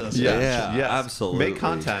advantage of this. Yeah, absolutely. Make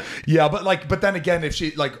content. Yeah, but then again, if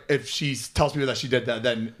she tells people that she did that,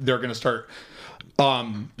 then they're gonna start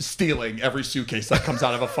stealing every suitcase that comes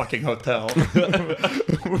out of a fucking hotel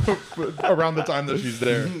around the time that she's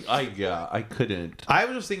there. I couldn't. I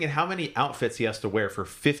was just thinking how many outfits he has to wear for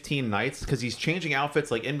 15 nights because he's changing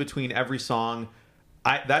outfits like in between every song.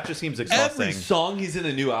 That just seems exhausting. Every song he's in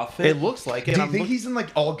a new outfit. It looks like it. Do you think he's in like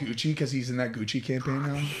all Gucci because he's in that Gucci campaign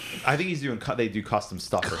now? I think he's doing. They do custom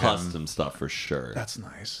stuff for him. Custom stuff for sure. That's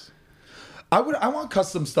nice. I want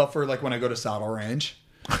custom stuff for like when I go to Saddle Ranch.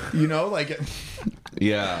 You know, like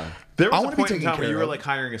Yeah. There I was a wanna be point in taken time where care you were of. like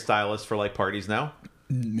hiring a stylist for like parties now.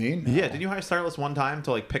 me. No. Yeah, didn't you hire a stylist one time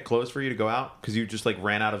to like pick clothes for you to go out because you just like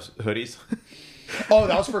ran out of hoodies? Oh,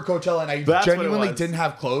 that was for Coachella, and I That's what it genuinely was. didn't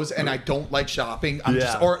have clothes, and I don't like shopping. I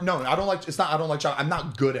don't like. It's not. I don't like shopping. I'm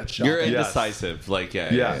not good at shopping. You're Yes. indecisive. Like,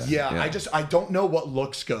 yeah. Yeah, I don't know what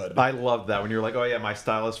looks good. I loved that when you were like, "Oh yeah, my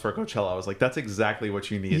stylist for Coachella." I was like, "That's exactly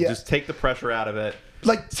what you need. Yeah. Just take the pressure out of it."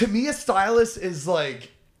 Like, to me, a stylist is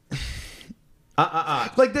like,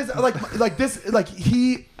 Like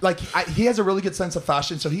he has a really good sense of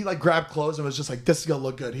fashion, so he like grabbed clothes and was just like, this is gonna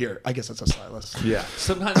look good here. I guess it's a stylist. Yeah.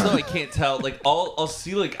 Sometimes though I can't tell. Like I'll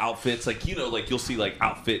see like outfits, like like you'll see like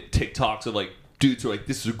outfit TikToks of like dudes who are like,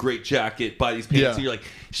 this is a great jacket, buy these pants, and you're like,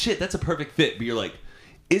 shit, that's a perfect fit. But you're like,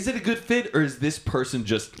 is it a good fit, or is this person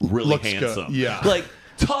just really Looks handsome? good. Yeah. Like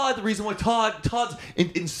Todd, the reason why Todd's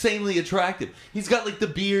insanely attractive. He's got like the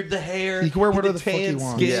beard, the hair, he can wear whatever the the fuck he tan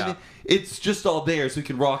wants. skin. Yeah. It's just all there, so he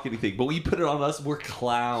can rock anything. But when you put it on us, we're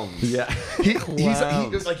clowns. Yeah.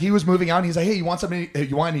 He was moving out and he's like, hey, you want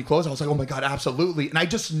any clothes? I was like, oh my god, absolutely. And I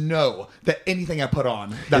just know that anything I put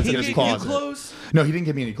on, that's He in his gave you closet. clothes? No, he didn't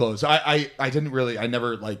give me any clothes. I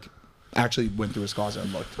never like actually went through his closet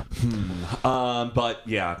and looked. But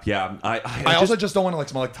yeah. I also just don't want to like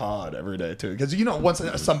smell like Todd every day too, because once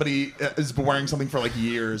somebody has been wearing something for like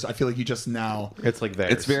years, I feel like you just now. It's like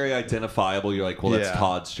theirs. It's very identifiable. You're like, well, that's Yeah.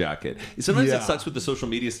 Todd's jacket. Sometimes Yeah. it sucks with the social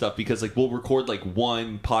media stuff because like we'll record like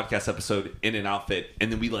one podcast episode in an outfit,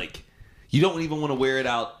 and then we like. You don't even want to wear it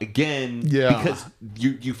out again because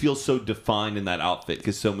you feel so defined in that outfit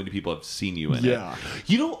because so many people have seen you in it.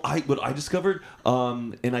 What I discovered,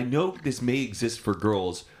 and I know this may exist for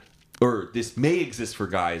girls, or this may exist for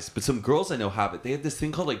guys, but some girls I know have it. They have this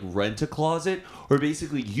thing called like Rent a Closet, where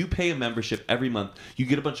basically you pay a membership every month. You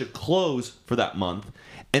get a bunch of clothes for that month.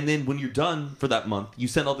 And then when you're done for that month, you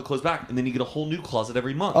send all the clothes back, and then you get a whole new closet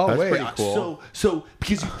every month. Oh, That's wait. pretty cool. So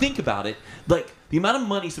because you think about it, like the amount of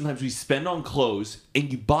money sometimes we spend on clothes, and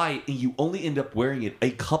you buy it, and you only end up wearing it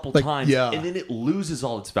a couple times, and then it loses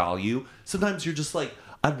all its value. Sometimes you're just like,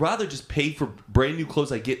 I'd rather just pay for brand new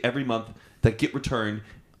clothes I get every month that get returned,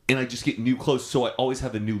 and I just get new clothes, so I always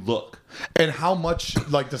have a new look. And how much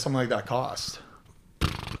like does something like that cost?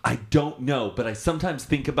 I don't know, but I sometimes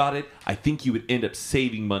think about it. I think you would end up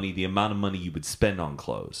saving money, the amount of money you would spend on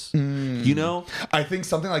clothes. You know? I think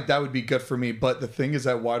something like that would be good for me, but the thing is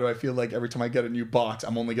that why do I feel like every time I get a new box,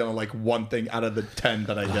 I'm only gonna like one thing out of the 10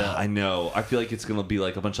 that I get? I know. I feel like it's gonna be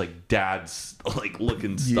like a bunch of like dad's like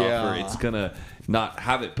looking stuff, or it's gonna not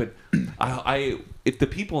have it. But I if the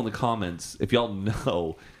people in the comments, if y'all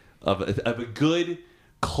know of a good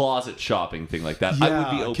closet shopping thing like that, I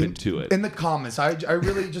would be open to it. In the comments, I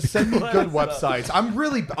really just send me good websites. I'm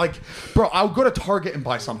really like, bro, I'll go to Target and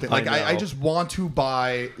buy something. Like I just want to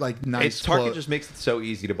buy like nice Target clothes. just makes it so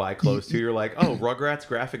easy to buy clothes too. You're like, oh, Rugrats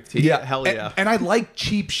graphic tee. Yeah, hell yeah. And I like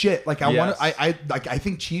cheap shit. Like I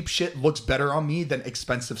think cheap shit looks better on me than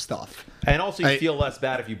expensive stuff. And also, you feel less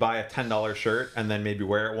bad if you buy a $10 shirt and then maybe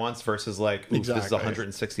wear it once versus like, oops, this is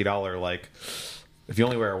 $160. Like, if you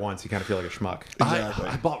only wear it once, you kind of feel like a schmuck. Exactly.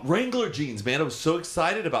 I bought Wrangler jeans, man. I was so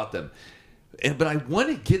excited about them. But I want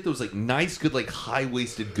to get those like nice, good, like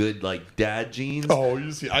high-waisted, good, like dad jeans. Oh,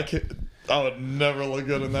 you see, I would never look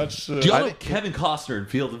good in that shit. Do you know Kevin Costner in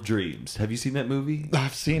Field of Dreams? Have you seen that movie?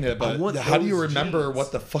 I've seen it, but how do you remember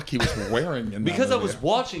what the fuck he was wearing in because that movie? I was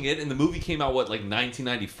watching it, and the movie came out,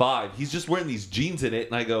 1995? He's just wearing these jeans in it,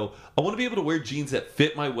 and I go, I want to be able to wear jeans that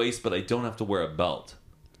fit my waist, but I don't have to wear a belt.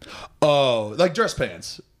 Oh, like dress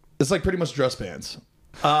pants. It's like pretty much dress pants.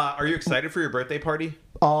 Are you excited for your birthday party?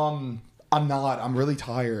 I'm not. I'm really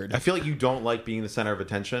tired. I feel like you don't like being the center of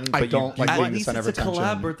attention. I don't like being the center of attention. It's a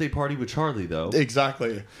collab birthday party with Charlie, though.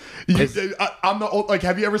 Exactly. I'm the old, like.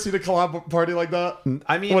 Have you ever seen a collab party like that?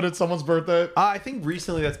 I mean, when it's someone's birthday. I think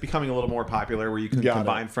recently that's becoming a little more popular, where you can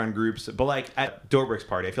combine friend groups. But like at Dobrik's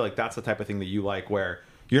party, I feel like that's the type of thing that you like, where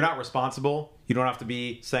you're not responsible. You don't have to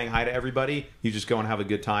be saying hi to everybody. You just go and have a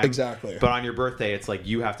good time. Exactly. But on your birthday, it's like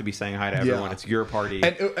you have to be saying hi to everyone. Yeah. It's your party.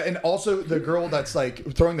 And also the girl that's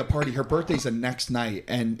like throwing the party, her birthday's the next night.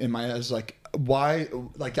 And in my head, I was like, why?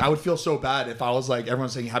 Like, I would feel so bad if I was like,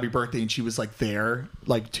 everyone's saying happy birthday and she was like there,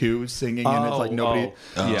 like too, singing. And it's like nobody.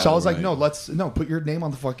 So I was like, no, put your name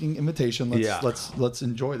on the fucking invitation. Let's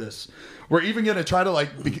enjoy this. We're even going to try to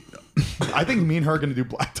like, I think me and her are going to do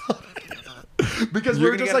black tie. Because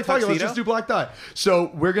we're just like, fuck it, let's just do black tie.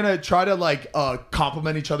 So we're gonna try to like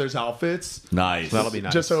compliment each other's outfits. Nice. That'll be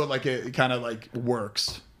nice. Just so like it kind of like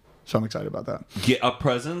works. So I'm excited about that. Get up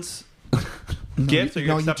presents. Gifts? Are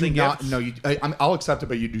you accepting gifts? I'll accept it,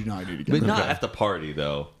 but you do not need to get. But not at the party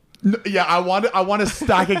though. No, yeah, I want a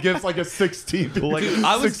stack of gifts like a 16th. Like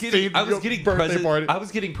I was getting birthday party. I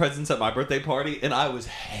was getting presents at my birthday party, and I was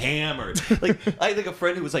hammered. Like I had like a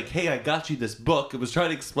friend who was like, "Hey, I got you this book." And was trying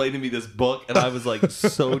to explain to me this book, and I was like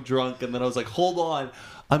so drunk. And then I was like, "Hold on,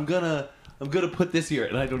 I'm gonna put this here,"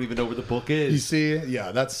 and I don't even know where the book is. You see,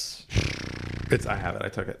 yeah, that's. I have it. I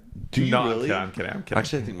took it. Do you no, really? I'm kidding.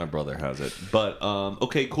 Actually, I think my brother has it. But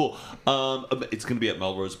okay, cool. It's gonna be at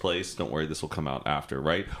Melrose Place. Don't worry, this will come out after,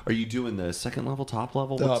 right? Are you doing the second level, top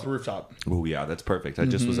level? The rooftop. Oh yeah, that's perfect. I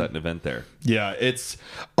just was at an event there. Yeah, it's.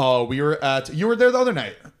 You were there the other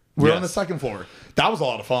night. We were on the Yes. second floor. That was a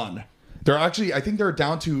lot of fun. They're actually, I think they're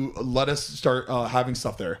down to let us start having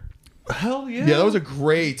stuff there. Hell yeah! Yeah, that was a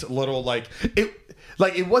great little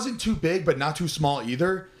it wasn't too big, but not too small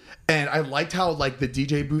either. And I liked how like the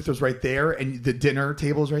DJ booth was right there and the dinner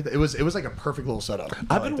table was right there. It was like a perfect little setup.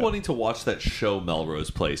 I've been wanting to watch that show Melrose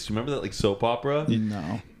Place. Do you remember that like soap opera?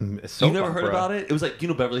 No. You never heard about it? It was like,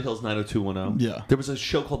 Beverly Hills 90210. Yeah. There was a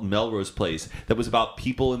show called Melrose Place that was about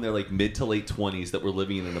people in their like mid to late 20s that were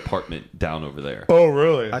living in an apartment down over there. Oh,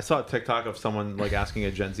 really? I saw a TikTok of someone like asking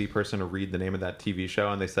a Gen Z person to read the name of that TV show,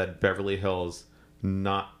 and they said Beverly Hills,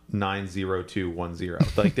 not 90210.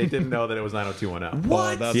 Like they didn't know that it was 90210.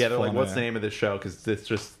 What? That's Yeah, they're like, funny. what's the name of this show? Because it's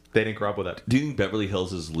just they didn't grow up with it. Do you think Beverly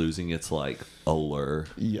Hills is losing its like allure?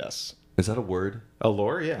 Yes. Is that a word?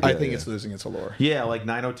 Allure, yeah. I think it's losing its allure. Yeah, like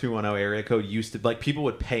 90210 area code used to like people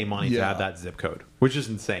would pay money to Yeah. have that zip code, which is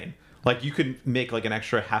insane. Like you could make like an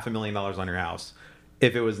extra $500,000 on your house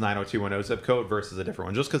if it was 90210 zip code versus a different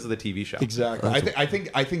one, just because of the TV show. Exactly. I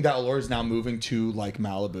think that allure is now moving to like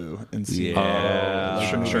Malibu and Yeah.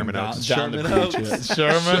 like, moving Sherman down- Oaks. down the Sherman beach. Oaks. Yeah.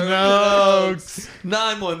 Sherman Oaks.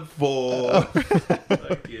 914.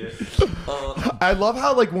 Like, yeah. I love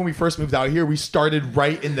how like when we first moved out here, we started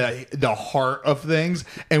right in the heart of things,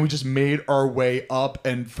 and we just made our way up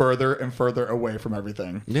and further away from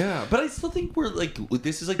everything. Yeah, but I still think we're like,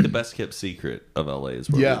 this is like the best kept secret of LA is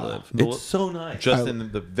where Yeah. we live. It's so nice. Just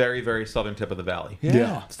in the very, very southern tip of the valley.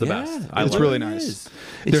 Yeah. It's the best. I It's love really it nice. is.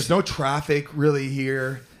 There's no traffic really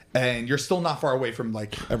here, and you're still not far away from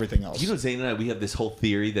like everything else. Zane and I, we have this whole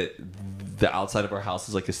theory that the outside of our house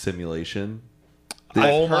is like a simulation.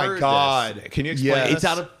 Oh I've my heard God. this. Can you explain Yes. this? It's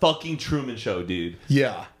out of fucking Truman Show, dude.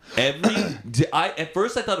 Yeah. At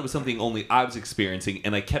first I thought it was something only I was experiencing,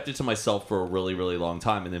 and I kept it to myself for a really, really long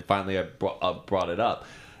time, and then finally I brought it up.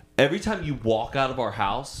 Every time you walk out of our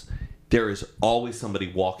house, there is always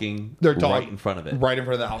somebody walking Their dog right in front of it. Right in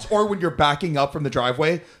front of the house. Or when you're backing up from the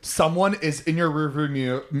driveway, someone is in your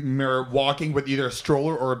rearview mirror walking with either a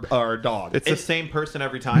stroller or a dog. It's the same person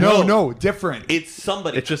every time. no, different. It's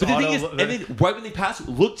somebody. It's just but the thing is, auto- and then right when they pass,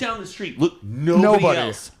 look down the street. Look, nobody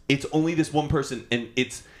else. It's only this one person, and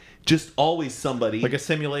it's just always somebody. Like a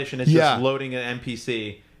simulation. It's Yeah. just loading an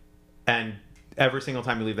NPC, and every single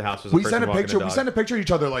time you leave the house, there's a we person sent a walking picture. dog. We sent a picture of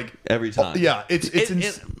each other like every time. yeah, it's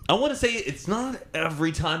I want to say it's not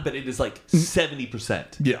every time, but it is like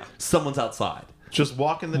 70%. Yeah. Someone's outside. just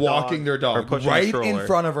walking their or dog pushing a right stroller. in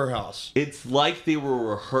front of her house. It's like they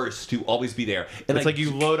were rehearsed to always be there. And It's like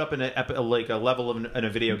you load up in like a level in a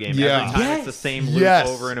video game. Yeah. Every time Yes. it's the same loop Yes,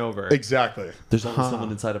 over and over. Exactly. There's only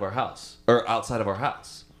someone inside of our house or outside of our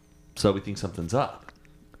house, so we think something's up.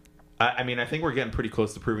 I mean, I think we're getting pretty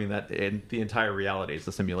close to proving that the entire reality is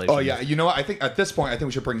a simulation. Oh yeah, you know what? I think at this point, I think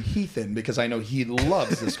we should bring Heath in because I know he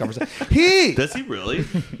loves this conversation. Heath, Does he really?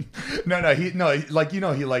 he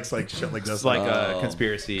likes like shit like this. It's like a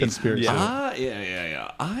conspiracy. Conspiracy. Yeah.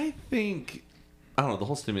 Yeah. I think I don't know the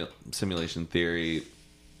whole simulation theory.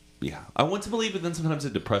 Yeah, I want to believe it. Then sometimes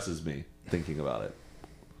it depresses me thinking about it.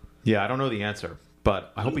 Yeah, I don't know the answer,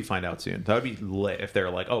 but I hope we find out soon. That would be lit if they're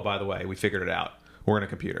like, oh, by the way, we figured it out. We're in a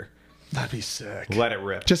computer. That'd be sick. Let it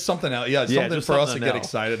rip. Just something else. Yeah, something just for us to something get else.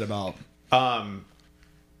 excited about.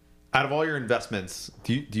 Out of all your investments,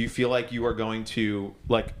 do you feel like you are going to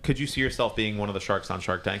could you see yourself being one of the sharks on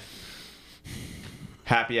Shark Tank?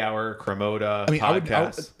 Happy Hour, Cremota, I mean,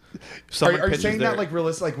 podcast. Are you saying that like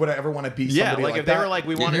realistic? Like, would I ever want to be? Yeah, somebody like if they that? were like,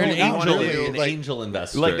 we want You're to, an we want angel, to do, an angel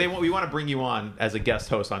investor. like we want to bring you on as a guest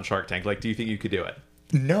host on Shark Tank. Like, do you think you could do it?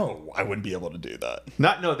 No, I wouldn't be able to do that.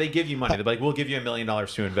 No, they give you money. They're like, we'll give you $1 million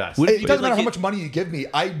to invest. It doesn't matter like how much money you give me.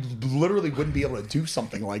 I literally wouldn't be able to do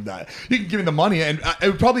something like that. You can give me the money, and it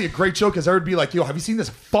would probably be a great show because I would be like, "Yo, have you seen this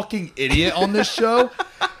fucking idiot on this show?"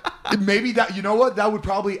 Maybe that. You know what? That would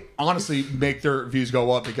probably honestly make their views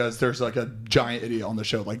go up because there's like a giant idiot on the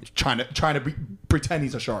show, like trying to pretend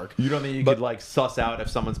he's a shark. You don't think you could suss out if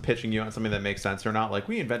someone's pitching you on something that makes sense or not? Like,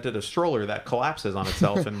 we invented a stroller that collapses on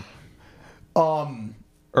itself, and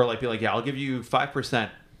or be like, yeah, I'll give you 5%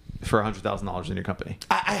 for $100,000 in your company.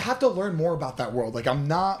 I have to learn more about that world. Like, I'm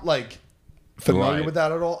not like familiar Right. with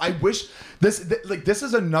that at all. I wish this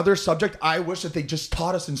is another subject I wish that they just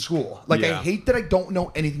taught us in school. Like, I Yeah. hate that I don't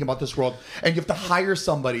know anything about this world and you have to hire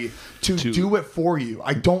somebody to do it for you.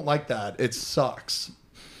 I don't like that. It sucks.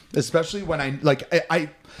 Especially when I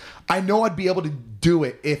I know I'd be able to do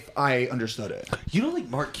it if I understood it. You know, like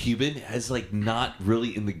Mark Cuban has like not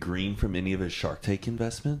really in the green from any of his Shark Tank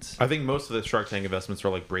investments. I think most of the Shark Tank investments are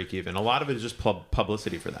like break even. A lot of it is just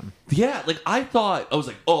publicity for them. Yeah, like I was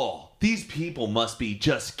like, oh, these people must be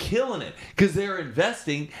just killing it because they're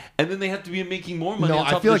investing, and then they have to be making more money. No, on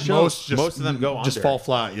top I feel of the like show. most of them go just under. fall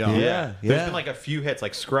flat. Yeah. Yeah. There's been like a few hits,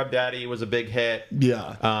 like Scrub Daddy was a big hit.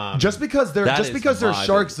 Yeah. Just because they're vibing.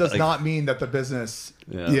 sharks does Like- not mean that the business.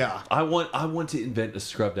 Yeah. Yeah. I want to invent a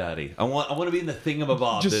Scrub Daddy. I want to be in the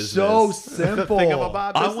thingamabob Just business. so simple.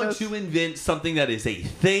 Thingamabob I want business. to invent something that is a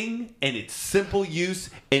thing and it's simple use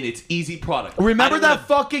and it's easy product. Remember I don't that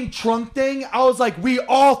fucking trunk thing? I was like, we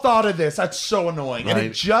all thought of this. That's so annoying. And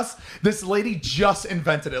Right. this lady just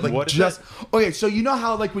invented it. Like, What is just, it? okay, so you know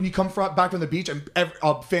how, like, when you come back from the beach and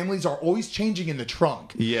families are always changing in the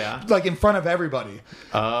trunk? Yeah. Like, in front of everybody.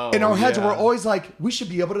 Oh, in our heads, yeah. we're always like, we should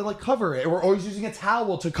be able to, like, cover it. We're always using a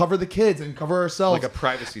towel to cover the kids and cover ourselves. Like a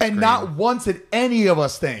privacy And screen. not once did any of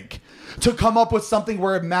us think to come up with something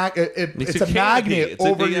where it's your a magnet canopy. It's a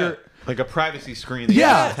over big- your... Like a privacy screen that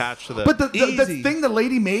Yeah, you attach to the. but the Easy. thing the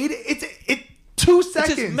lady made, it 2 It's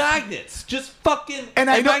seconds, just magnets. Just fucking And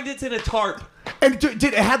I know- magnets in a tarp. and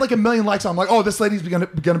it had like 1 million likes. I'm like, oh, this lady's gonna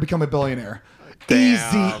become a billionaire.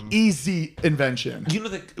 Damn. Easy invention. You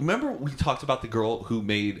know, remember we talked about the girl who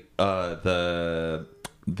made the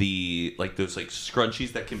like those like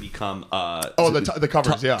scrunchies that can become the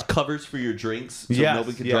covers, yeah. covers for your drinks so Yes,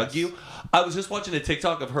 nobody can yes. drug you. I was just watching a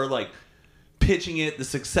TikTok of her like pitching it, the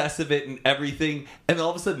success of it and everything, and then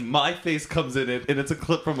all of a sudden my face comes in it and it's a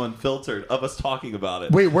clip from Unfiltered of us talking about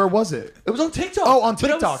it. Wait, where was it? It was on TikTok. Oh, on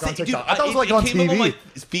But I was TikTok, saying- on TikTok. Dude, I thought it was, like, on came up on TV. my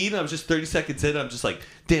feed, and I was just 30 seconds in, and I'm just like,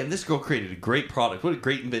 damn, this girl created a great product. What a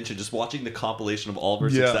great invention. Just watching the compilation of all of her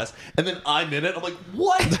Yeah. success. And then I'm in it. I'm like,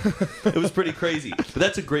 what? It was pretty crazy. But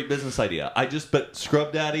that's a great business idea. But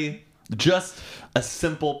Scrub Daddy, just a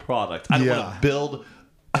simple product. I don't Yeah.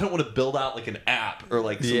 want to build out like an app or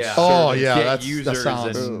like some Yeah. Oh, service. yeah, Get that users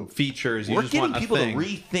sounds- and features. You We're just getting want a people thing. to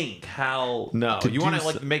rethink how. No, to you want do to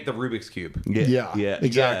like so- make the Rubik's cube. Yeah,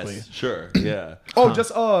 exactly. yes, sure. Yeah. Oh,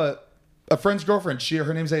 just a friend's girlfriend.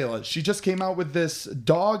 Her name's Ayla. She just came out with this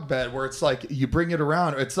dog bed where it's like you bring it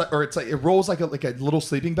around. It's like it rolls like a little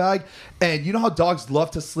sleeping bag. And you know how dogs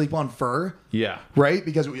love to sleep on fur? Yeah. Right?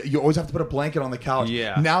 Because you always have to put a blanket on the couch.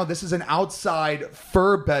 Yeah. Now this is an outside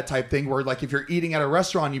fur bed type thing where like if you're eating at a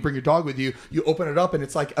restaurant, you bring your dog with you, you open it up and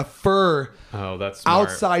it's like a fur Oh, that's smart.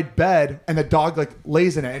 outside bed and the dog like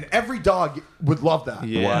lays in it. And every dog would love that.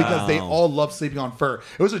 Yeah. Because they Wow. all love sleeping on fur.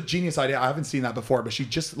 It was a genius idea. I haven't seen that before, but she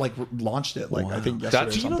just like launched it like I think yesterday That's-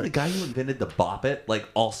 or Do you know the something. guy who invented the Bop It? Like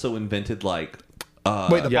also invented like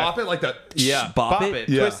Wait, the Yeah. Bop It? Like the... Yeah, Bop It?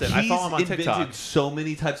 Yeah. Twist it. I follow him on invented TikTok. so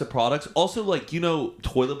many types of products. Also, like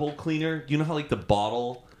toilet bowl cleaner. You know how like the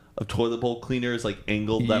bottle of toilet bowl cleaner is like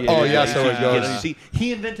angled that Yeah. way? Oh, yeah, so it You get goes- to see.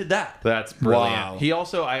 He invented that. That's brilliant. Wow. He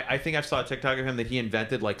also, I think I saw a TikTok of him that he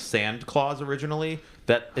invented like sand claws originally.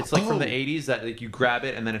 That it's like from the Oh. 80s that like you grab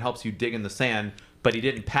it and then it helps you dig in the sand. But he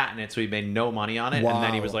didn't patent it, so he made no money on it. And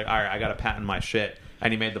then he Wow. was like, all right, I got to patent my shit.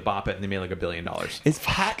 And he made the Bop It, and he made like $1 billion.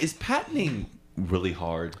 Is patenting really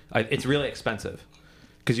hard? It's really expensive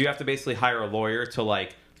because you have to basically hire a lawyer to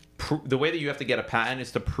like the way that you have to get a patent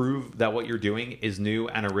is to prove that what you're doing is new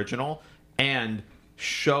and original and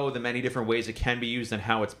show the many different ways it can be used and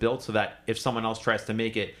how it's built so that if someone else tries to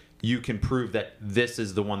make it, you can prove that this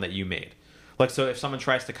is the one that you made. Like, so if someone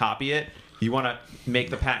tries to copy it, you want to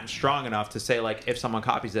make the patent strong enough to say, like, if someone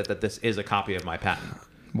copies it, that this is a copy of my patent.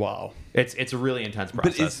 Wow. It's a really intense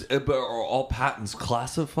process. But are all patents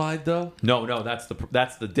classified though? No, that's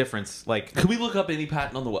the difference. Like, Can we look up any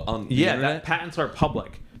patent on the yeah, internet? that patents are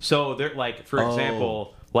public. So they're like, for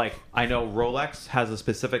example, like I know Rolex has a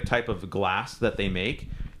specific type of glass that they make,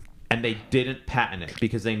 and they didn't patent it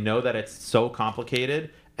because they know that it's so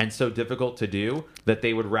complicated and so difficult to do that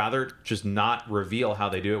they would rather just not reveal how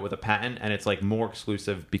they do it with a patent, and it's like more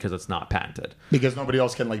exclusive because it's not patented. Because nobody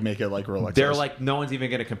else can like make it like Rolex. They're does. like, no one's even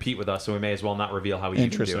going to compete with us, so we may as well not reveal how we even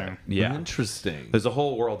do it. Interesting. Yeah, Interesting. there's a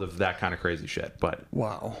whole world of that kind of crazy shit, but.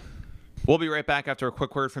 wow. We'll be right back after a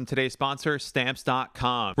quick word from today's sponsor,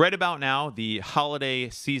 Stamps.com. Right about now, the holiday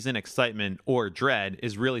season excitement, or dread,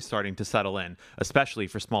 is really starting to settle in, especially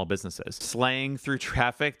for small businesses. Slaying through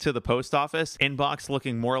traffic to the post office, inbox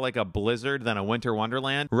looking more like a blizzard than a winter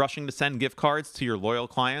wonderland, rushing to send gift cards to your loyal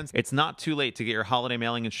clients. It's not too late to get your holiday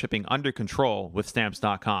mailing and shipping under control with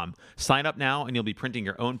Stamps.com. Sign up now and you'll be printing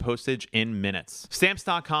your own postage in minutes.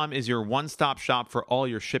 Stamps.com is your one-stop shop for all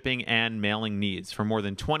your shipping and mailing needs. For more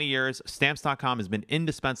than 20 years, Stamps.com has been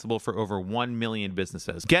indispensable for over 1 million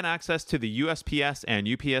businesses. Get access to the USPS and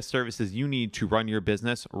UPS services you need to run your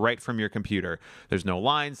business right from your computer. There's no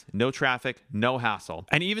lines, no traffic, no hassle.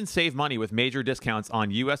 And even save money with major discounts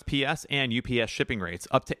on USPS and UPS shipping rates,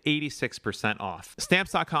 up to 86% off.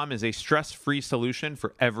 Stamps.com is a stress-free solution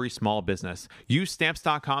for every small business. Use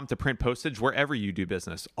Stamps.com to print postage wherever you do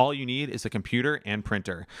business. All you need is a computer and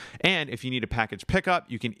printer. And if you need a package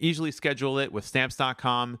pickup, you can easily schedule it with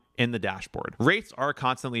Stamps.com in the dashboard. Rates are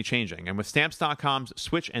constantly changing, and with Stamps.com's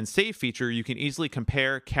Switch and Save feature, you can easily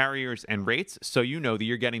compare carriers and rates so you know that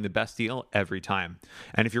you're getting the best deal every time.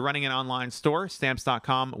 And if you're running an online store,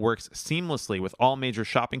 Stamps.com works seamlessly with all major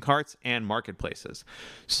shopping carts and marketplaces.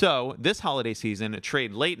 So this holiday season,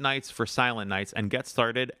 trade late nights for silent nights and get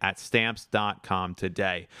started at Stamps.com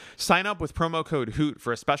today. Sign up with promo code HOOT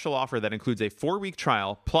for a special offer that includes a 4-week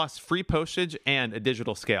trial plus free postage and a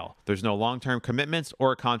digital scale. There's no long-term commitments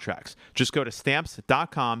or contracts. Just go to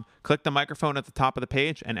Stamps.com, click the microphone at the top of the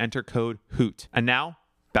page, and enter code HOOT. And now,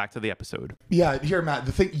 back to the episode. Yeah, here, Matt.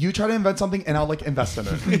 The thing, you try to invent something, and I'll like invest in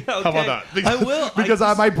it. Okay. How about that? I will, because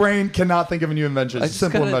my brain cannot think of a new inventions,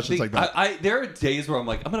 simple inventions like that. There are days where I'm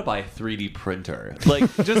like, I'm gonna buy a 3D printer.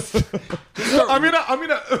 Like, just I'm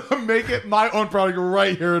gonna make it my own product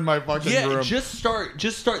right here in my fucking room. Just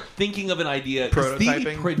start thinking of an idea. Prototyping.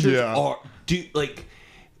 3D printers are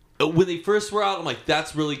when they first were out, I'm like,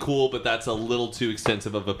 that's really cool, but that's a little too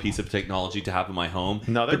extensive of a piece of technology to have in my home.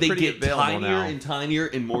 No, but they get tinier now. and tinier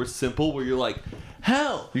and more simple. Where you're like,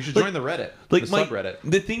 hell, you should join the Reddit, the subreddit.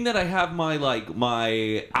 The thing that I have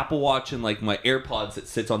my Apple Watch and like my AirPods that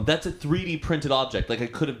sits on, that's a 3D printed object. Like I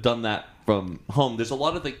could have done that from home. There's a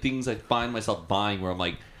lot of like things I find myself buying where I'm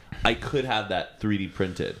like, I could have that 3D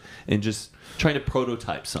printed and just trying to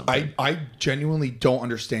prototype something. I genuinely don't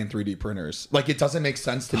understand 3D printers. Like it doesn't make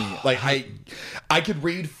sense to me. Like I could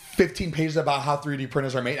read 15 pages about how 3D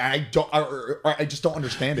printers are made. And I just don't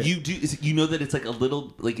understand it. You know that it's like a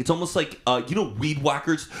little like it's almost like weed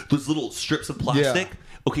whackers, those little strips of plastic. Yeah.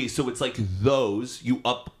 Okay, so it's like those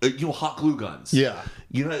hot glue guns. Yeah,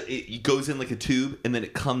 it goes in like a tube and then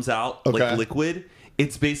it comes out like liquid.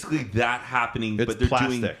 It's basically that happening, but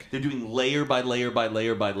they're doing layer by layer by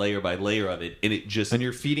layer by layer by layer of it, and and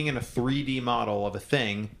you're feeding in a 3D model of a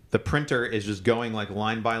thing. The printer is just going like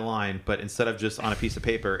line by line, but instead of just on a piece of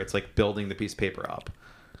paper, it's like building the piece of paper up.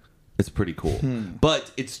 It's pretty cool, but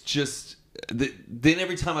it's just. Then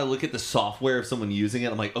every time I look at the software of someone using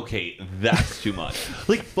it, I'm like, okay, that's too much.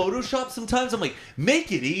 Like Photoshop, sometimes I'm like,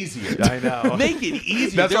 make it easier. I know. Make it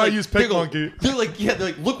easier. That's why I use PicMonkey. They're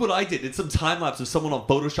like, look what I did. It's some time lapse of someone on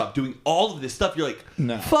Photoshop doing all of this stuff. You're like,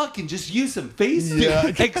 no. Fucking just use some face.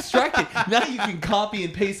 Yeah. Extract it. Now you can copy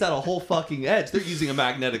and paste out a whole fucking edge. They're using a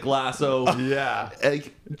magnetic lasso. Yeah.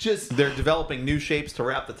 They're developing new shapes to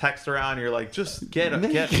wrap the text around. You're like, just get it.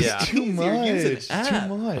 It's too much. It's too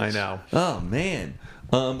much. I know. Oh man.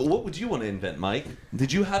 What would you want to invent, Mike?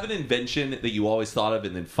 Did you have an invention that you always thought of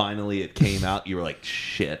and then finally it came out? You were like,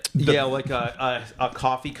 shit. Yeah, like a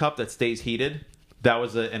coffee cup that stays heated. That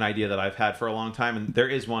was an idea that I've had for a long time, and there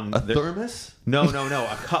is one. Thermos? No.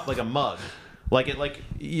 A cup, like a mug.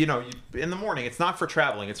 In the morning, it's not for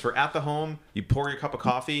traveling. It's for at the home. You pour your cup of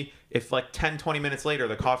coffee. If like 10, 20 minutes later,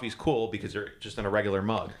 the coffee's cool because you're just in a regular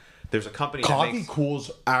mug. There's a company coffee that makes...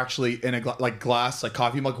 cools actually in a glass, like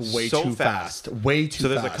coffee mug, way too fast. Way too fast. So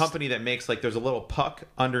there's a company that makes there's a little puck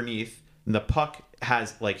underneath, and the puck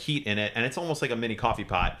has like heat in it, and it's almost like a mini coffee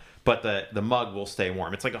pot. But the mug will stay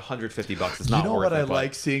warm. It's like $150. It's not worth it. You know what I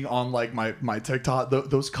like seeing on like my TikTok?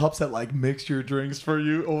 Those cups that like mix your drinks for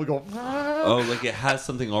you. Oh, we go. Oh, like it has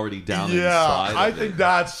something already down inside. Yeah, I think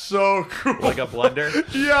that's so cool. Like a blender.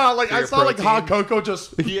 Yeah, like I saw like hot cocoa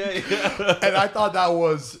just. Yeah. And I thought that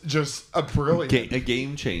was just a brilliant, a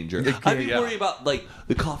game changer. I'd be worried about like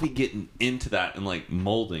the coffee getting into that and like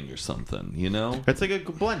molding or something. You know, it's like a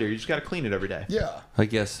blender. You just got to clean it every day. Yeah, I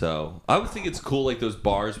guess so. I would think it's cool like those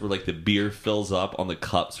bars where like the beer fills up on the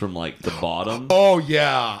cups from like the bottom. Oh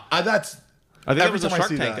yeah, I think that was a Shark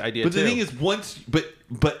Tank idea. But the thing is,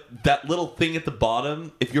 but that little thing at the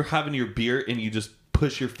bottom, if you're having your beer and you just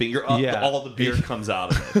push your finger up, all the beer comes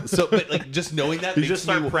out of it. So, but like just knowing that, you just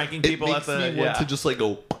start pranking people at the. It makes me want to just like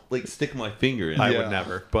go like stick my finger in. I would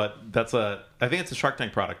never, but I think it's a Shark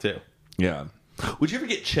Tank product too. Yeah. Would you ever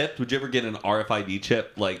get chipped? Would you ever get an RFID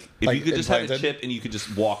chip? Like if you could just have a chip and you could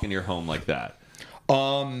just walk in your home like that.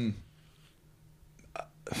 I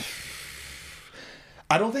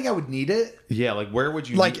don't think I would need it. Yeah, like where would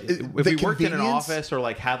you if we worked in an office or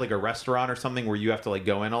like had like a restaurant or something where you have to like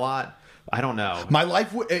go in a lot? I don't know. My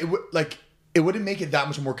life would like it wouldn't make it that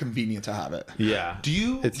much more convenient to have it. Yeah. Do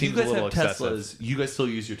you It seems guys a little have excessive. Teslas? You guys still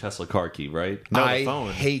use your Tesla car key, right? No, the I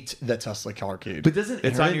phone. hate the Tesla car key. But doesn't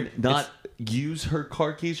It's on Erin your- not use her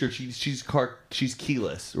car keys, or she's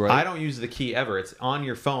keyless, right? I don't use the key ever. It's on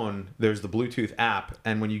your phone. There's the Bluetooth app,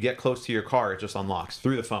 and when you get close to your car, it just unlocks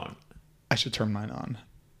through the phone. I should turn mine on.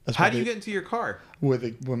 That's How what do you they- get into your car?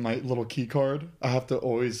 with my little key card? I have to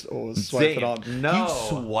always swipe Same. it on. No, You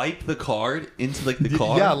swipe the card into like the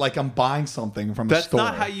car. Yeah, like I'm buying something from a that's store.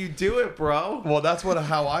 not how you do it, bro. Well, that's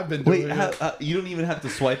how I've been doing Wait, it. you don't even have to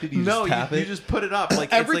swipe it. You No, just tap you it. just put it up.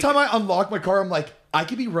 Like Every it's like, time I unlock my car, I'm like, I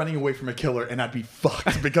could be running away from a killer and I'd be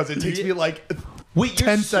fucked because it takes me like Wait,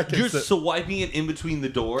 10 seconds. You're to- swiping it in between the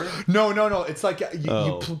door. No. It's like you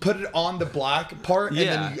Oh. put it on the black part Yeah.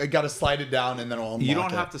 and then you got to slide it down and then it'll unlock you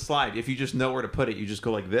don't it. have to slide. If you just know where to put it, you just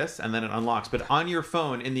go like this, and then it unlocks. But on your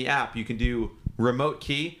phone in the app, you can do remote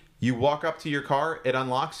key. You walk up to your car, it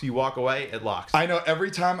unlocks. You walk away, it locks. I know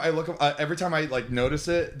every time I look, every time I like notice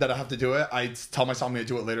it that I have to do it, I tell myself I'm going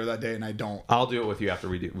to do it later that day and I don't. I'll do it with you after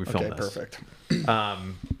we film Okay, this. perfect.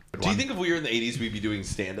 Do you think if we were in the '80s, we'd be doing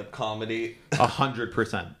stand-up comedy?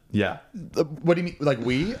 100%? Yeah. What do you mean? Like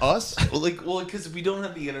us? well, because we don't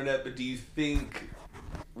have the internet. But do you think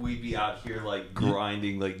we'd be out here like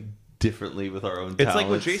grinding like differently with our own? It's like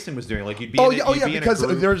what talents? Jason was doing. Like you'd be. Oh in yeah, a, you'd be in a because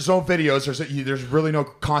group. there's no videos. There's really no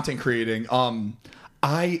content creating.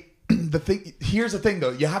 Here's the thing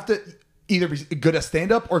though. You have to either be good at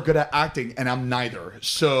stand up or good at acting, and I'm neither.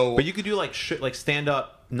 So, But you could do like like stand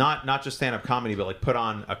up, not just stand up comedy, but like put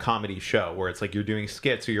on a comedy show where it's like you're doing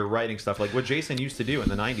skits or you're writing stuff, like what Jason used to do in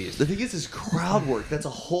the '90s. The thing is crowd work. That's a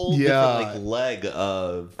whole Yeah. different like leg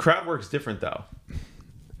of. Crowd work's different though.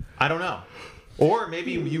 I don't know. Or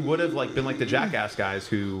maybe you would have like been like the Jackass guys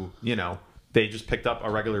who, they just picked up a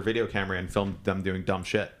regular video camera and filmed them doing dumb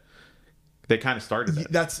shit. They kind of started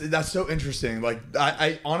it. that's so interesting. Like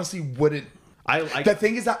I honestly wouldn't. The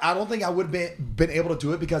thing is that I don't think I would have been able to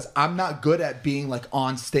do it because I'm not good at being like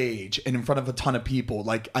on stage and in front of a ton of people.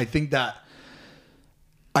 Like I think that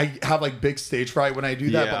I have like big stage fright when I do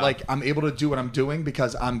that, Yeah. but like I'm able to do what I'm doing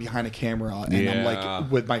because I'm behind a camera and I'm Yeah.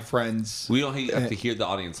 like with my friends. We don't have to hear the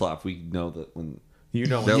audience laugh. We know that when You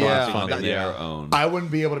know, they're when Yeah. laughing on funny, their own. I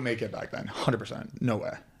wouldn't be able to make it back then. 100%. No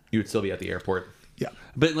way. you would still be at the airport. Yeah.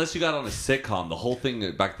 But unless you got on a sitcom, the whole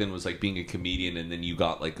thing back then was like being a comedian, and then you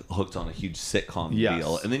got like hooked on a huge sitcom Yes.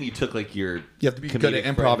 deal, and then you took like your You have to be good at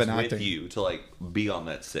comedic improv friends and with acting. you to like be on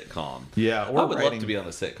that sitcom. Yeah, or I would love writing. to be on a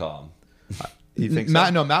sitcom. You think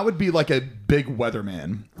so? Matt would be like a big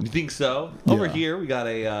weatherman. You think so? Over Yeah. here we got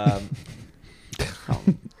a.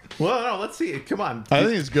 Well, no, let's see. Come on. I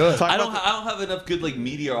think it's good. Talk I about don't have enough good like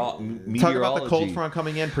meteorology. Talk about the cold front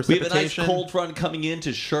coming in, We have a precipitation. nice cold front coming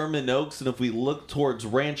into Sherman Oaks, and if we look towards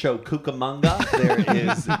Rancho Cucamonga,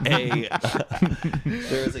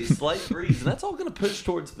 there is a slight breeze, and that's all going to push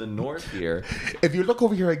towards the north here. If you look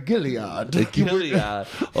over here at Gilead,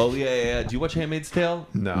 Oh yeah. Do you watch *Handmaid's Tale*?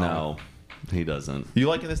 No. He doesn't. You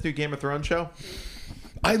liking this new Game of Thrones show?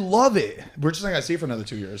 I love it. We're just not gonna see it for another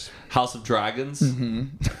 2 years. House of Dragons.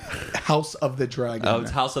 House of the Dragon. Oh,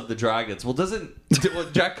 it's House of the Dragons. Well,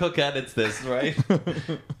 Jack Cook edits this, right?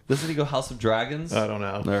 Doesn't he go House of Dragons? I don't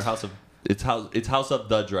know. Or It's House of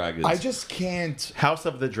the Dragons. I just can't. House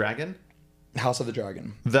of the Dragon? House of the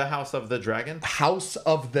Dragon. The House of the Dragon? House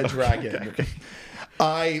of the Dragon. Okay.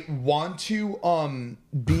 I want to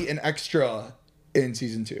be an extra in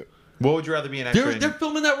season 2. What would you rather be an extra They're in?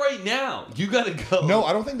 filming that right now. You gotta go. No,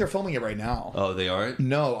 I don't think they're filming it right now. Oh, they aren't.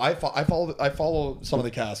 No, I follow some of the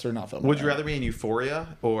cast. They're not filming. Would it. you rather be in Euphoria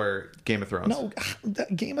or Game of Thrones? No,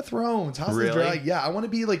 Game of Thrones. House of the Really? Dragon. Yeah, I want to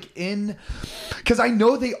be like in, because I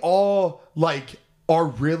know they all like are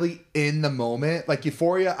really in the moment. Like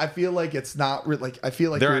Euphoria, I feel like it's not like I feel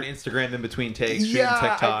like They're you're- on Instagram in between takes, shooting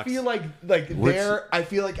Yeah, TikToks. I feel like there. I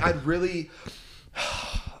feel like I'd really.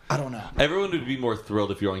 I don't know. Everyone would be more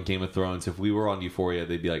thrilled if you're on Game of Thrones. If we were on Euphoria,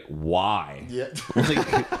 they'd be like, "Why?" Yeah.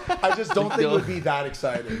 Like, I just don't think it would be that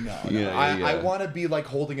exciting. No, no. Yeah, yeah. I want to be like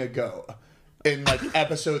holding a goat in like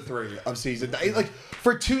episode 3 of season. Like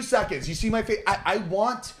for 2 seconds, you see my face.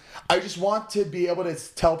 I just want to be able to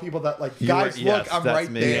tell people that like, guys, yes, look, I'm that's right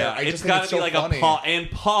me. there. yeah, I just it's think got it's to be so like funny. a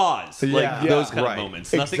pause, like Yeah. those Yeah, kind right. of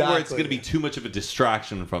moments. Nothing where it's Exactly. going to be too much of a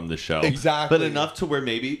distraction from the show. Exactly. but enough to where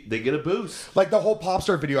maybe they get a boost. Like the whole pop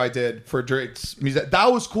star video I did for Drake's music, that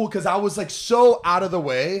was cool because I was like so out of the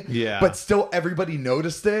way. Yeah. But still, everybody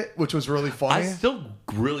noticed it, which was really funny. I still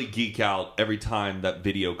really geek out every time that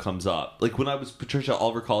video comes up. Like when I was Patricia, all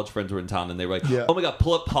of her college friends were in town, and they were like, Yeah. "Oh my god,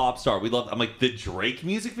 pull up Popstar. We love." I'm like, "The Drake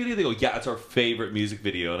music video?" They go, "Yeah, it's our favorite music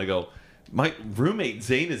video." And I go, my roommate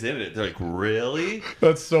Zane is in it. They're like, really?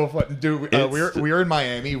 That's so fun, dude. We were in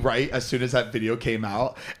Miami right as soon as that video came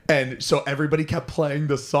out, and so everybody kept playing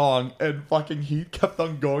the song, and fucking he kept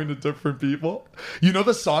on going to different people. You know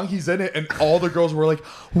the song, he's in it, and all the girls were like,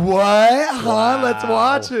 "What? Huh? Wow. Let's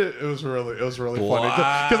watch it." It was really funny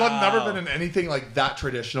because Wow. I've never been in anything like that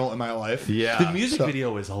traditional in my life. Yeah. The music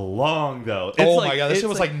video is long though. Oh my God, this shit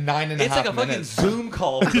was like 9.5 It's like a minutes. fucking Zoom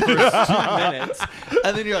call for the first 2 minutes,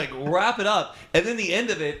 and then you're like, wrap it up, and then the end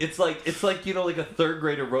of it, it's like you know, like a third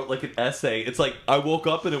grader wrote like an essay. It's like, I woke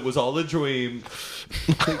up and it was all a dream.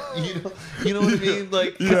 Like, you know what I mean?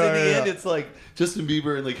 Like, because in the end, it's like Justin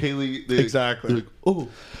Bieber and like Haley. Exactly. Like, oh,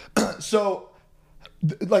 So,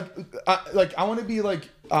 I want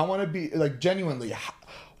to be like genuinely.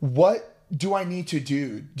 What do I need to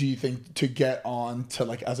do? Do you think to get on to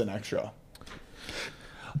like as an extra?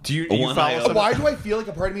 Do you One follow? eye Some, Why do I feel like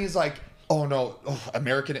a part of me is like, oh no,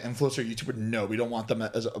 American influencer YouTuber? No, we don't want them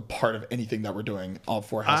as a part of anything that we're doing. All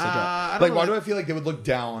for House of I Jack. don't Like, know. why do I feel like they would look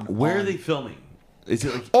down? where are on- they filming? Is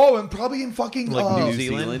it like Oh, and probably in fucking Like New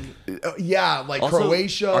Zealand? Zealand? Yeah, like Also,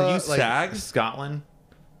 Croatia. Are you like, SAG? Scotland.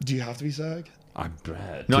 Do you have to be SAG? I'm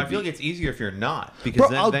bad. No, I feel like it's easier if you're not because Bro,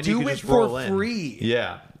 then, I'll then you do can it just roll for in. free.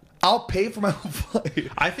 Yeah. I'll pay for my own flight.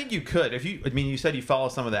 I think you could if you. I mean, you said you follow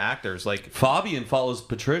some of the actors. Like Fabian follows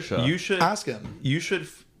Patricia. you should Ask him. You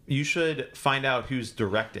should find out who's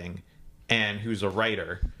directing and who's a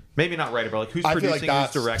writer. Maybe not writer, but like who's I feel like producing,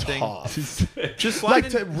 that's who's directing. tough. Just slide Like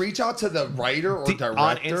in- to reach out to the writer or director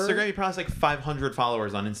on Instagram. You probably have like 500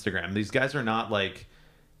 followers on Instagram. These guys are not like.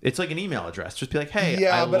 It's like an email address. Just be like, hey,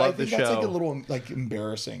 Yeah, I but I love the think that's show. like a little like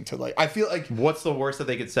embarrassing to like. I feel like What's the worst that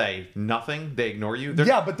they could say? Nothing. They ignore you. They're-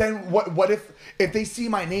 yeah, but then what if they see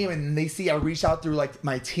my name and they see I reached out through like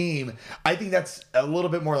my team? I think that's a little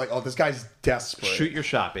bit more like, oh, this guy's desperate. Shoot your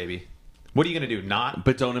shot, baby. What are you gonna do? Not.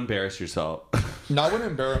 but don't embarrass yourself. No, I wouldn't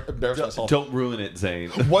embarrass myself. Don't ruin it, Zane.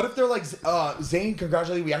 What if they're like, Zane,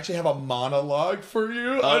 congratulations, we actually have a monologue for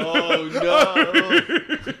you? Oh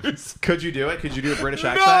no! Could you do it? Could you do a British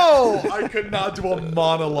accent? No, I could not do a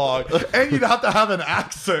monologue, and you'd have to have an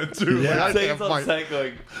accent too. Yeah. Like, I Zane's can't on find- set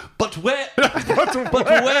going, but where my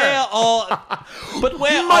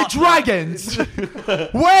are dragons?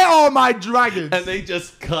 Where are my dragons? and they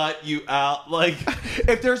just cut you out like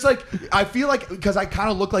If there's like, I feel like because I kind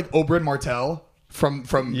of look like Oberyn Martell from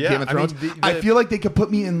Yeah, Game of I mean, Thrones. the- I feel like they could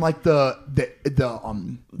put me in like the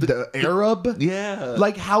Arab yeah.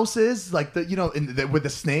 like houses, like with the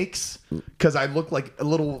snakes, because I look like a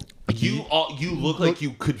little. you look like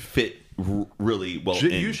you could fit really well.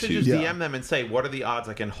 You should just Yeah. DM them and say, what are the odds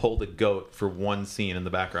I can hold a goat for one scene in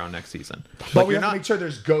the background next season? But Like, we you're have not, to make sure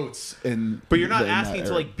there's goats in. but you're not in that asking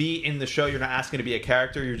to area. like be in the show. You're not asking to be a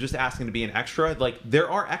character. You're just asking to be an extra. Like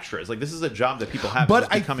there are extras. Like this is a job that people have. But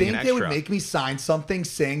just I becoming think an they extra. would make me sign something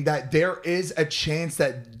saying that there is a chance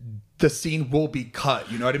that the scene will be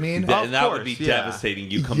cut. You know what I mean? Of and that would be course, yeah. devastating.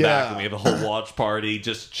 You come Yeah. back and we have a whole watch party,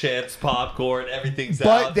 just chips, popcorn, everything's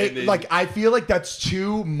But out. they and then- like I feel like that's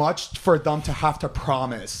too much for them to have to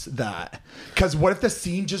promise that. Because what if the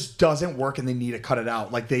scene just doesn't work and they need to cut it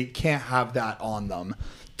out? Like they can't have that on them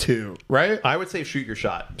too, right? I would say shoot your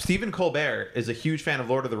shot. Stephen Colbert is a huge fan of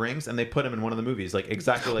Lord of the Rings, and they put him in one of the movies, like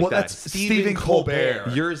exactly like Well, that. that's Stephen Colbert.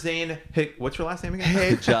 You're Zane. Hey, what's your last name again?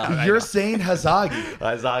 Hey, job. you're saying Hazagi.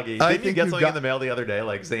 Zagi. I Didn't you think get you something got- in the mail the other day,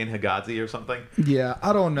 like Zane Hagazi or something? Yeah,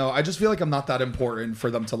 I don't know. I just feel like I'm not that important for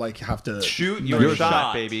them to like have to Shoot your Your shot,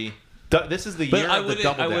 shot. baby. This is the but year I of the wouldn't.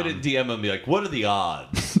 double I down. wouldn't DM him and be like, "What are the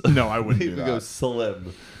odds?" No, I wouldn't Maybe do go that.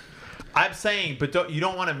 slim. I'm saying, but you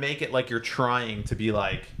don't want to make it like you're trying to be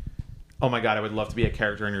like, oh my god, I would love to be a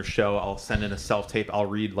character in your show. I'll send in a self tape. I'll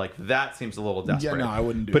read. Like that seems a little desperate. no, I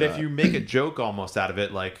wouldn't do But that. if you make a joke almost out of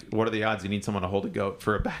it, like, what are the odds you need someone to hold a goat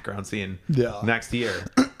for a background scene Yeah. next year?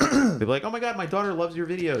 They'd be like, oh my god, my daughter loves your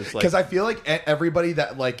videos. Like, Because I feel like everybody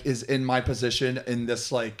that like is in my position in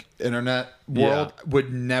this like internet world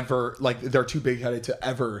would never like they're too big headed to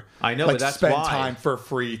ever. I know, like but that's spend why. time for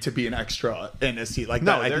free to be an extra in a scene like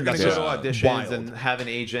no, that. I they're think going to that's go to just auditions wild. and have an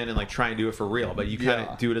agent and like try and do it for real. But you kind of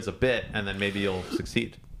Yeah. do it as a bit, and then maybe you'll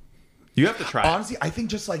succeed. You have to try. Honestly, I think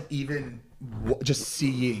just like even just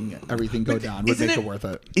seeing everything go down would Isn't make it worth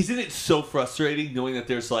it. Isn't it so frustrating knowing that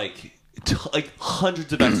there's like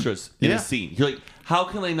hundreds of extras in Yeah. a scene? You're like, how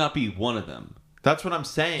can I not be one of them? That's what I'm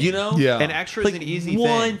saying. You know? Yeah. an extra is Like an easy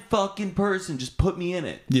one thing. fucking person, just put me in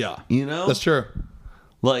it. Yeah, You know? that's true.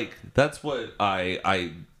 Like that's what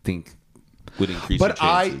I think would increase But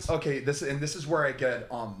your chances. this is where I get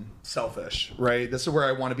selfish, right? This is where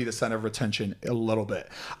I want to be the center of attention a little bit.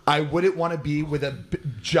 I wouldn't want to be with a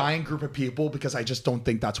giant group of people because I just don't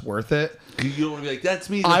think that's worth it. You don't want to be like, that's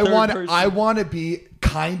me. I want to be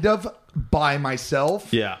kind of by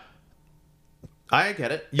myself. Yeah. I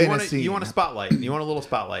get it. You want a spotlight. You want a little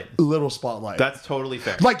spotlight. Little spotlight. That's totally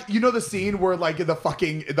fair. Like, you know the scene where like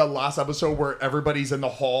the last episode where everybody's in the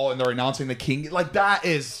hall and they're announcing the king? Like that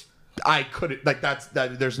is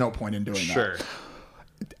there's no point in doing that. Sure.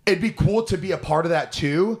 It'd be cool to be a part of that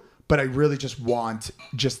too, but I really just want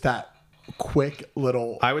just that quick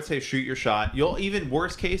little. I would say shoot your shot. You'll even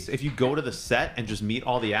worst case if you go to the set and just meet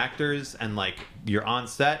all the actors and like you're on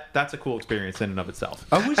set. That's a cool experience in and of itself.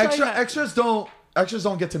 Extras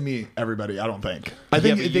don't get to meet everybody. I don't think. I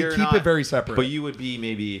think they keep it very separate. But you would be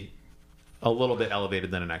maybe a little bit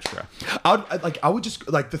elevated than an extra. I would just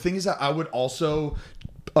like the thing is that I would also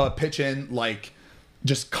pitch in like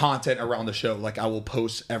just content around the show. Like I will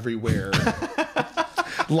post everywhere.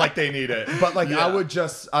 Like they need it, but like I would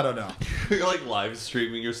just I don't know. You're like live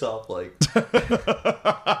streaming yourself, like.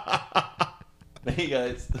 Hey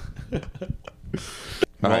guys.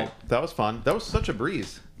 All right, that was fun. That was such a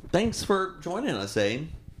breeze. Thanks for joining us,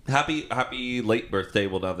 Zane. Happy late birthday.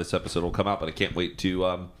 Well, now this episode will come out, but I can't wait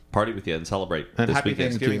to party with you and celebrate. And this happy weekend.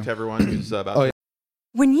 Thanksgiving to everyone who's about.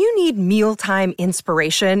 When you need mealtime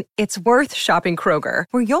inspiration, it's worth shopping Kroger,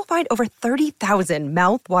 where you'll find over 30,000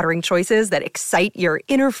 mouth-watering choices that excite your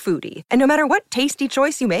inner foodie. And no matter what tasty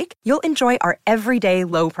choice you make, you'll enjoy our everyday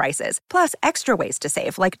low prices, plus extra ways to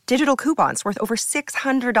save, like digital coupons worth over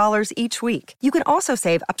 $600 each week. You can also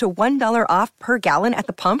save up to $1 off per gallon at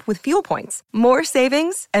the pump with fuel points. More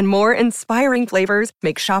savings and more inspiring flavors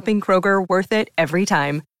make shopping Kroger worth it every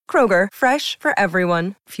time. Kroger, fresh for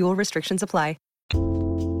everyone. Fuel restrictions apply.